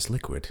flavors in this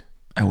liquid.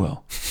 I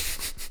will.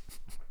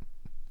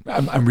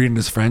 I'm reading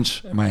this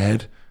French in my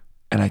head,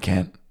 and I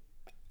can't.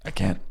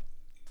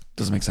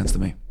 Doesn't make sense to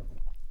me.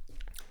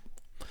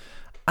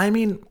 I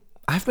mean,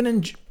 I've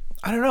been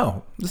I don't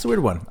know. This is a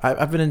weird one.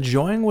 I've been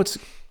enjoying what's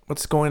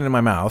going in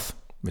my mouth,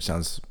 which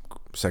sounds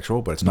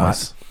sexual, but it's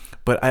Nice. not.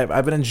 But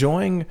I've been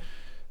enjoying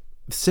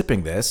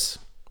sipping this.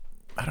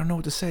 I don't know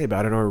what to say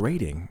about it or a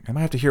rating. I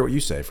might have to hear what you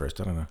say first.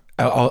 I don't know.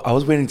 I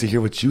was waiting to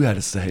hear what you had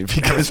to say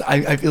because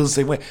I feel the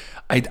same way.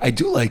 I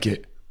do like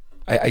it.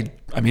 I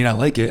mean I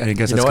like it, and I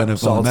guess You that's know kind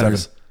what? of all Solid that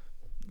matters. 7.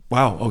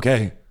 Wow.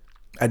 Okay.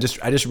 I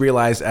just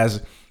realized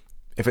as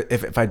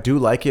if I do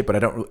like it, but I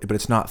don't. But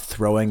it's not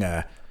throwing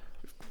a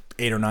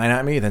 8 or 9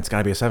 at me, then it's got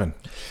to be a 7.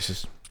 It's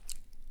just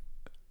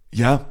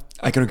Yeah,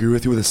 I can agree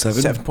with you with a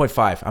 7.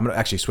 7.5. I'm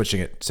actually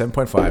switching it.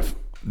 7.5.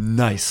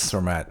 Nice. That's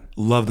where I'm at.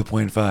 Love the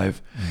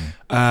 0.5.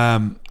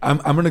 I'm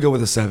gonna go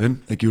with a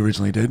 7, like you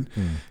originally did,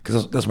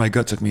 because that's where my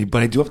gut took me.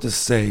 But I do have to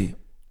say,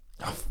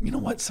 you know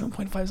what?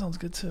 7.5 sounds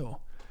good too,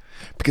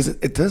 because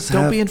it does.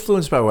 Don't be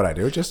influenced by what I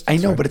do. I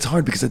know, but it's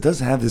hard because it does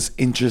have this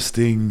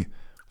interesting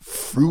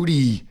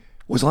fruity.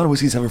 Well, a lot of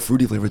whiskeys have a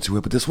fruity flavor to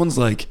it, but this one's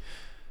like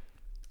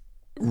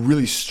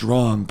really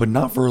strong, but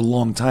not for a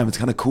long time. It's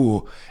kind of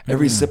cool.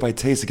 Every sip I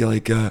taste, I get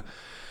like a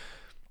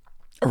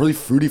really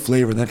fruity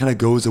flavor, and that kind of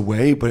goes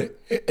away, but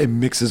it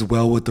mixes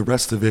well with the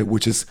rest of it,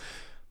 which is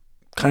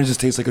kind of just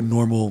tastes like a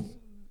normal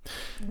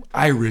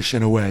Irish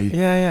in a way.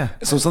 Yeah.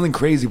 So it's something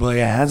crazy, but like,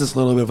 it has this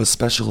little bit of a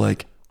special,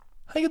 like,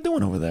 how you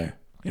doing over there?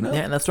 You know?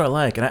 Yeah, and that's what I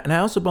like. And I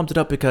also bumped it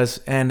up because,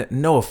 and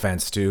no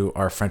offense to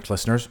our French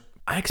listeners,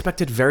 I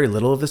expected very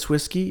little of this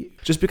whiskey,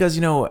 just because,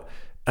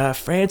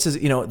 France is,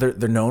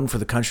 they're known for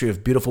the country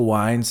of beautiful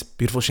wines,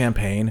 beautiful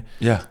champagne.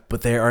 Yeah.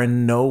 But they are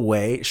in no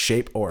way,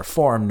 shape, or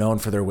form known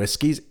for their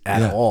whiskeys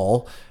at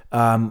all.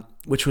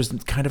 Which was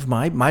kind of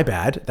my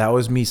bad. That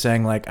was me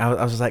saying like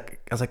I was like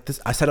this.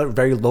 I set a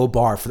very low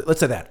bar for. Let's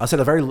say that I set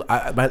a very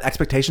my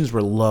expectations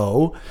were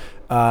low,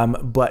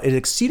 but it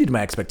exceeded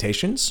my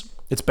expectations.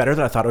 It's better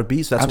than I thought it would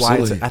be. So that's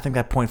Absolutely. why I think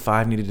that 0.5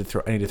 I need to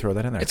throw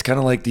that in there. It's kind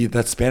of like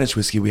that Spanish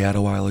whiskey we had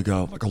a while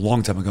ago, like a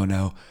long time ago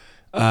now.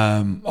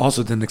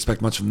 Also didn't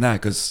expect much from that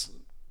because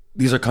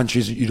these are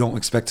countries that you don't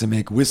expect to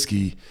make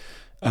whiskey.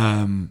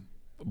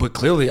 But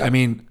clearly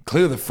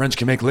the French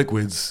can make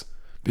liquids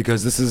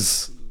because this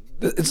is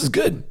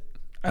good.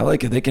 I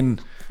like it. They can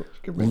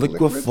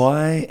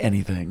liquefy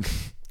anything.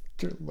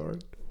 Dear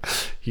Lord.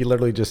 He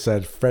literally just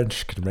said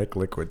French can make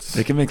liquids.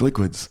 They can make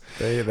liquids.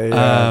 They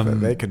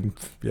can,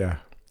 yeah.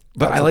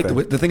 But I like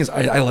the thing is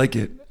I like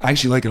it. I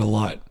actually like it a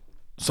lot.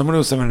 So I'm gonna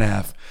go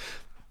 7.5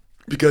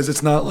 because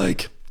it's not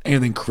like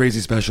anything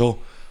crazy special,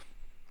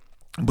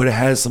 but it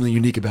has something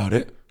unique about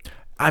it.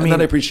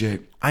 That I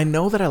appreciate. I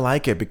know that I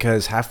like it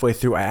because halfway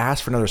through I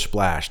asked for another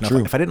splash. Now,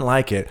 True. if I didn't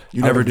like it,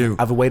 You never do.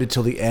 I've waited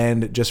till the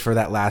end just for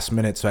that last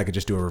minute so I could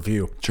just do a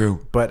review.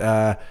 True. But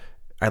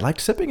I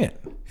liked sipping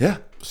it. Yeah.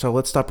 So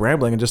let's stop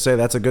rambling and just say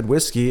that's a good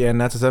whiskey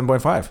and that's a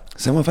 7.5.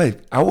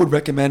 7.5. I would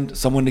recommend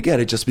someone to get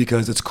it just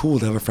because it's cool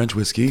to have a French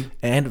whiskey.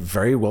 And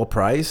very well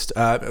priced.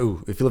 If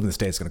you live in the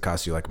States, it's going to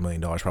cost you like $1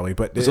 million probably.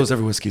 But So is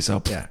every whiskey.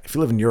 So yeah, if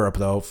you live in Europe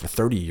though, for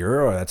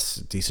 €30, that's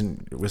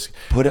decent whiskey.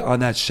 put it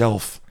on that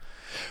shelf.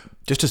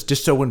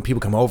 Just so when people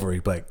come over,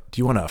 you'd be like,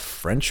 "Do you want a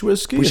French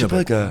whiskey?" We And should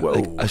they'll put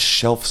be like a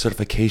shelf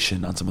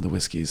certification on some of the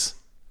whiskeys.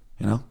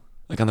 You know,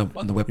 like on the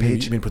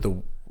webpage. You mean put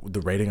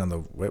the rating on the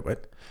what?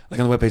 Like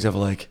on the webpage, have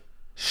like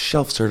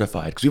shelf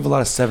certified because we have a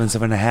lot of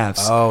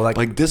 7.5s. Oh,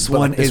 like this but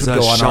one this is would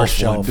a go on our shelf one.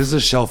 shelf. This is a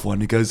shelf one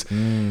because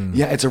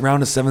yeah, it's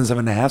around a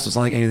 7.5, so it's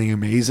not like anything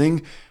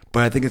amazing,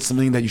 but I think it's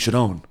something that you should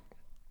own.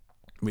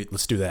 Wait,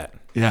 let's do that.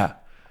 Yeah,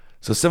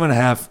 so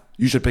 7.5,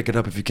 you should pick it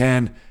up if you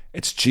can.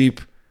 It's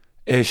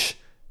cheap-ish.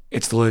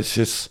 It's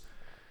delicious.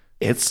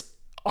 It's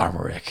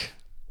Armoric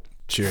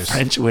Cheers.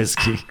 French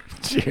whiskey.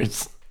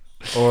 Cheers.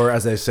 Or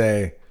as they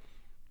say,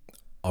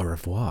 au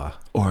revoir.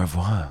 Au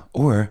revoir.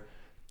 Or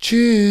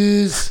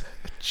cheers.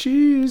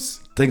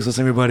 Cheers. Thanks for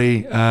listening,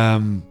 everybody.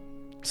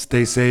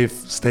 Stay safe.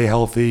 Stay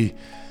healthy.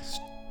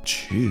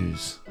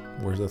 Cheers.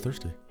 Where's the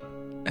thirsty?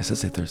 I said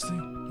stay thirsty.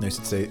 No, you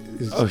should say.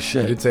 Oh,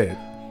 shit. You did say it.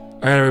 All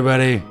right,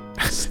 everybody.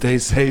 Stay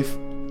safe.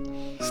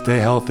 Stay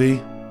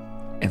healthy.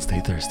 And stay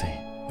thirsty.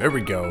 There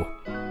we go.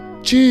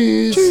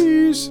 Cheers.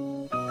 Cheers.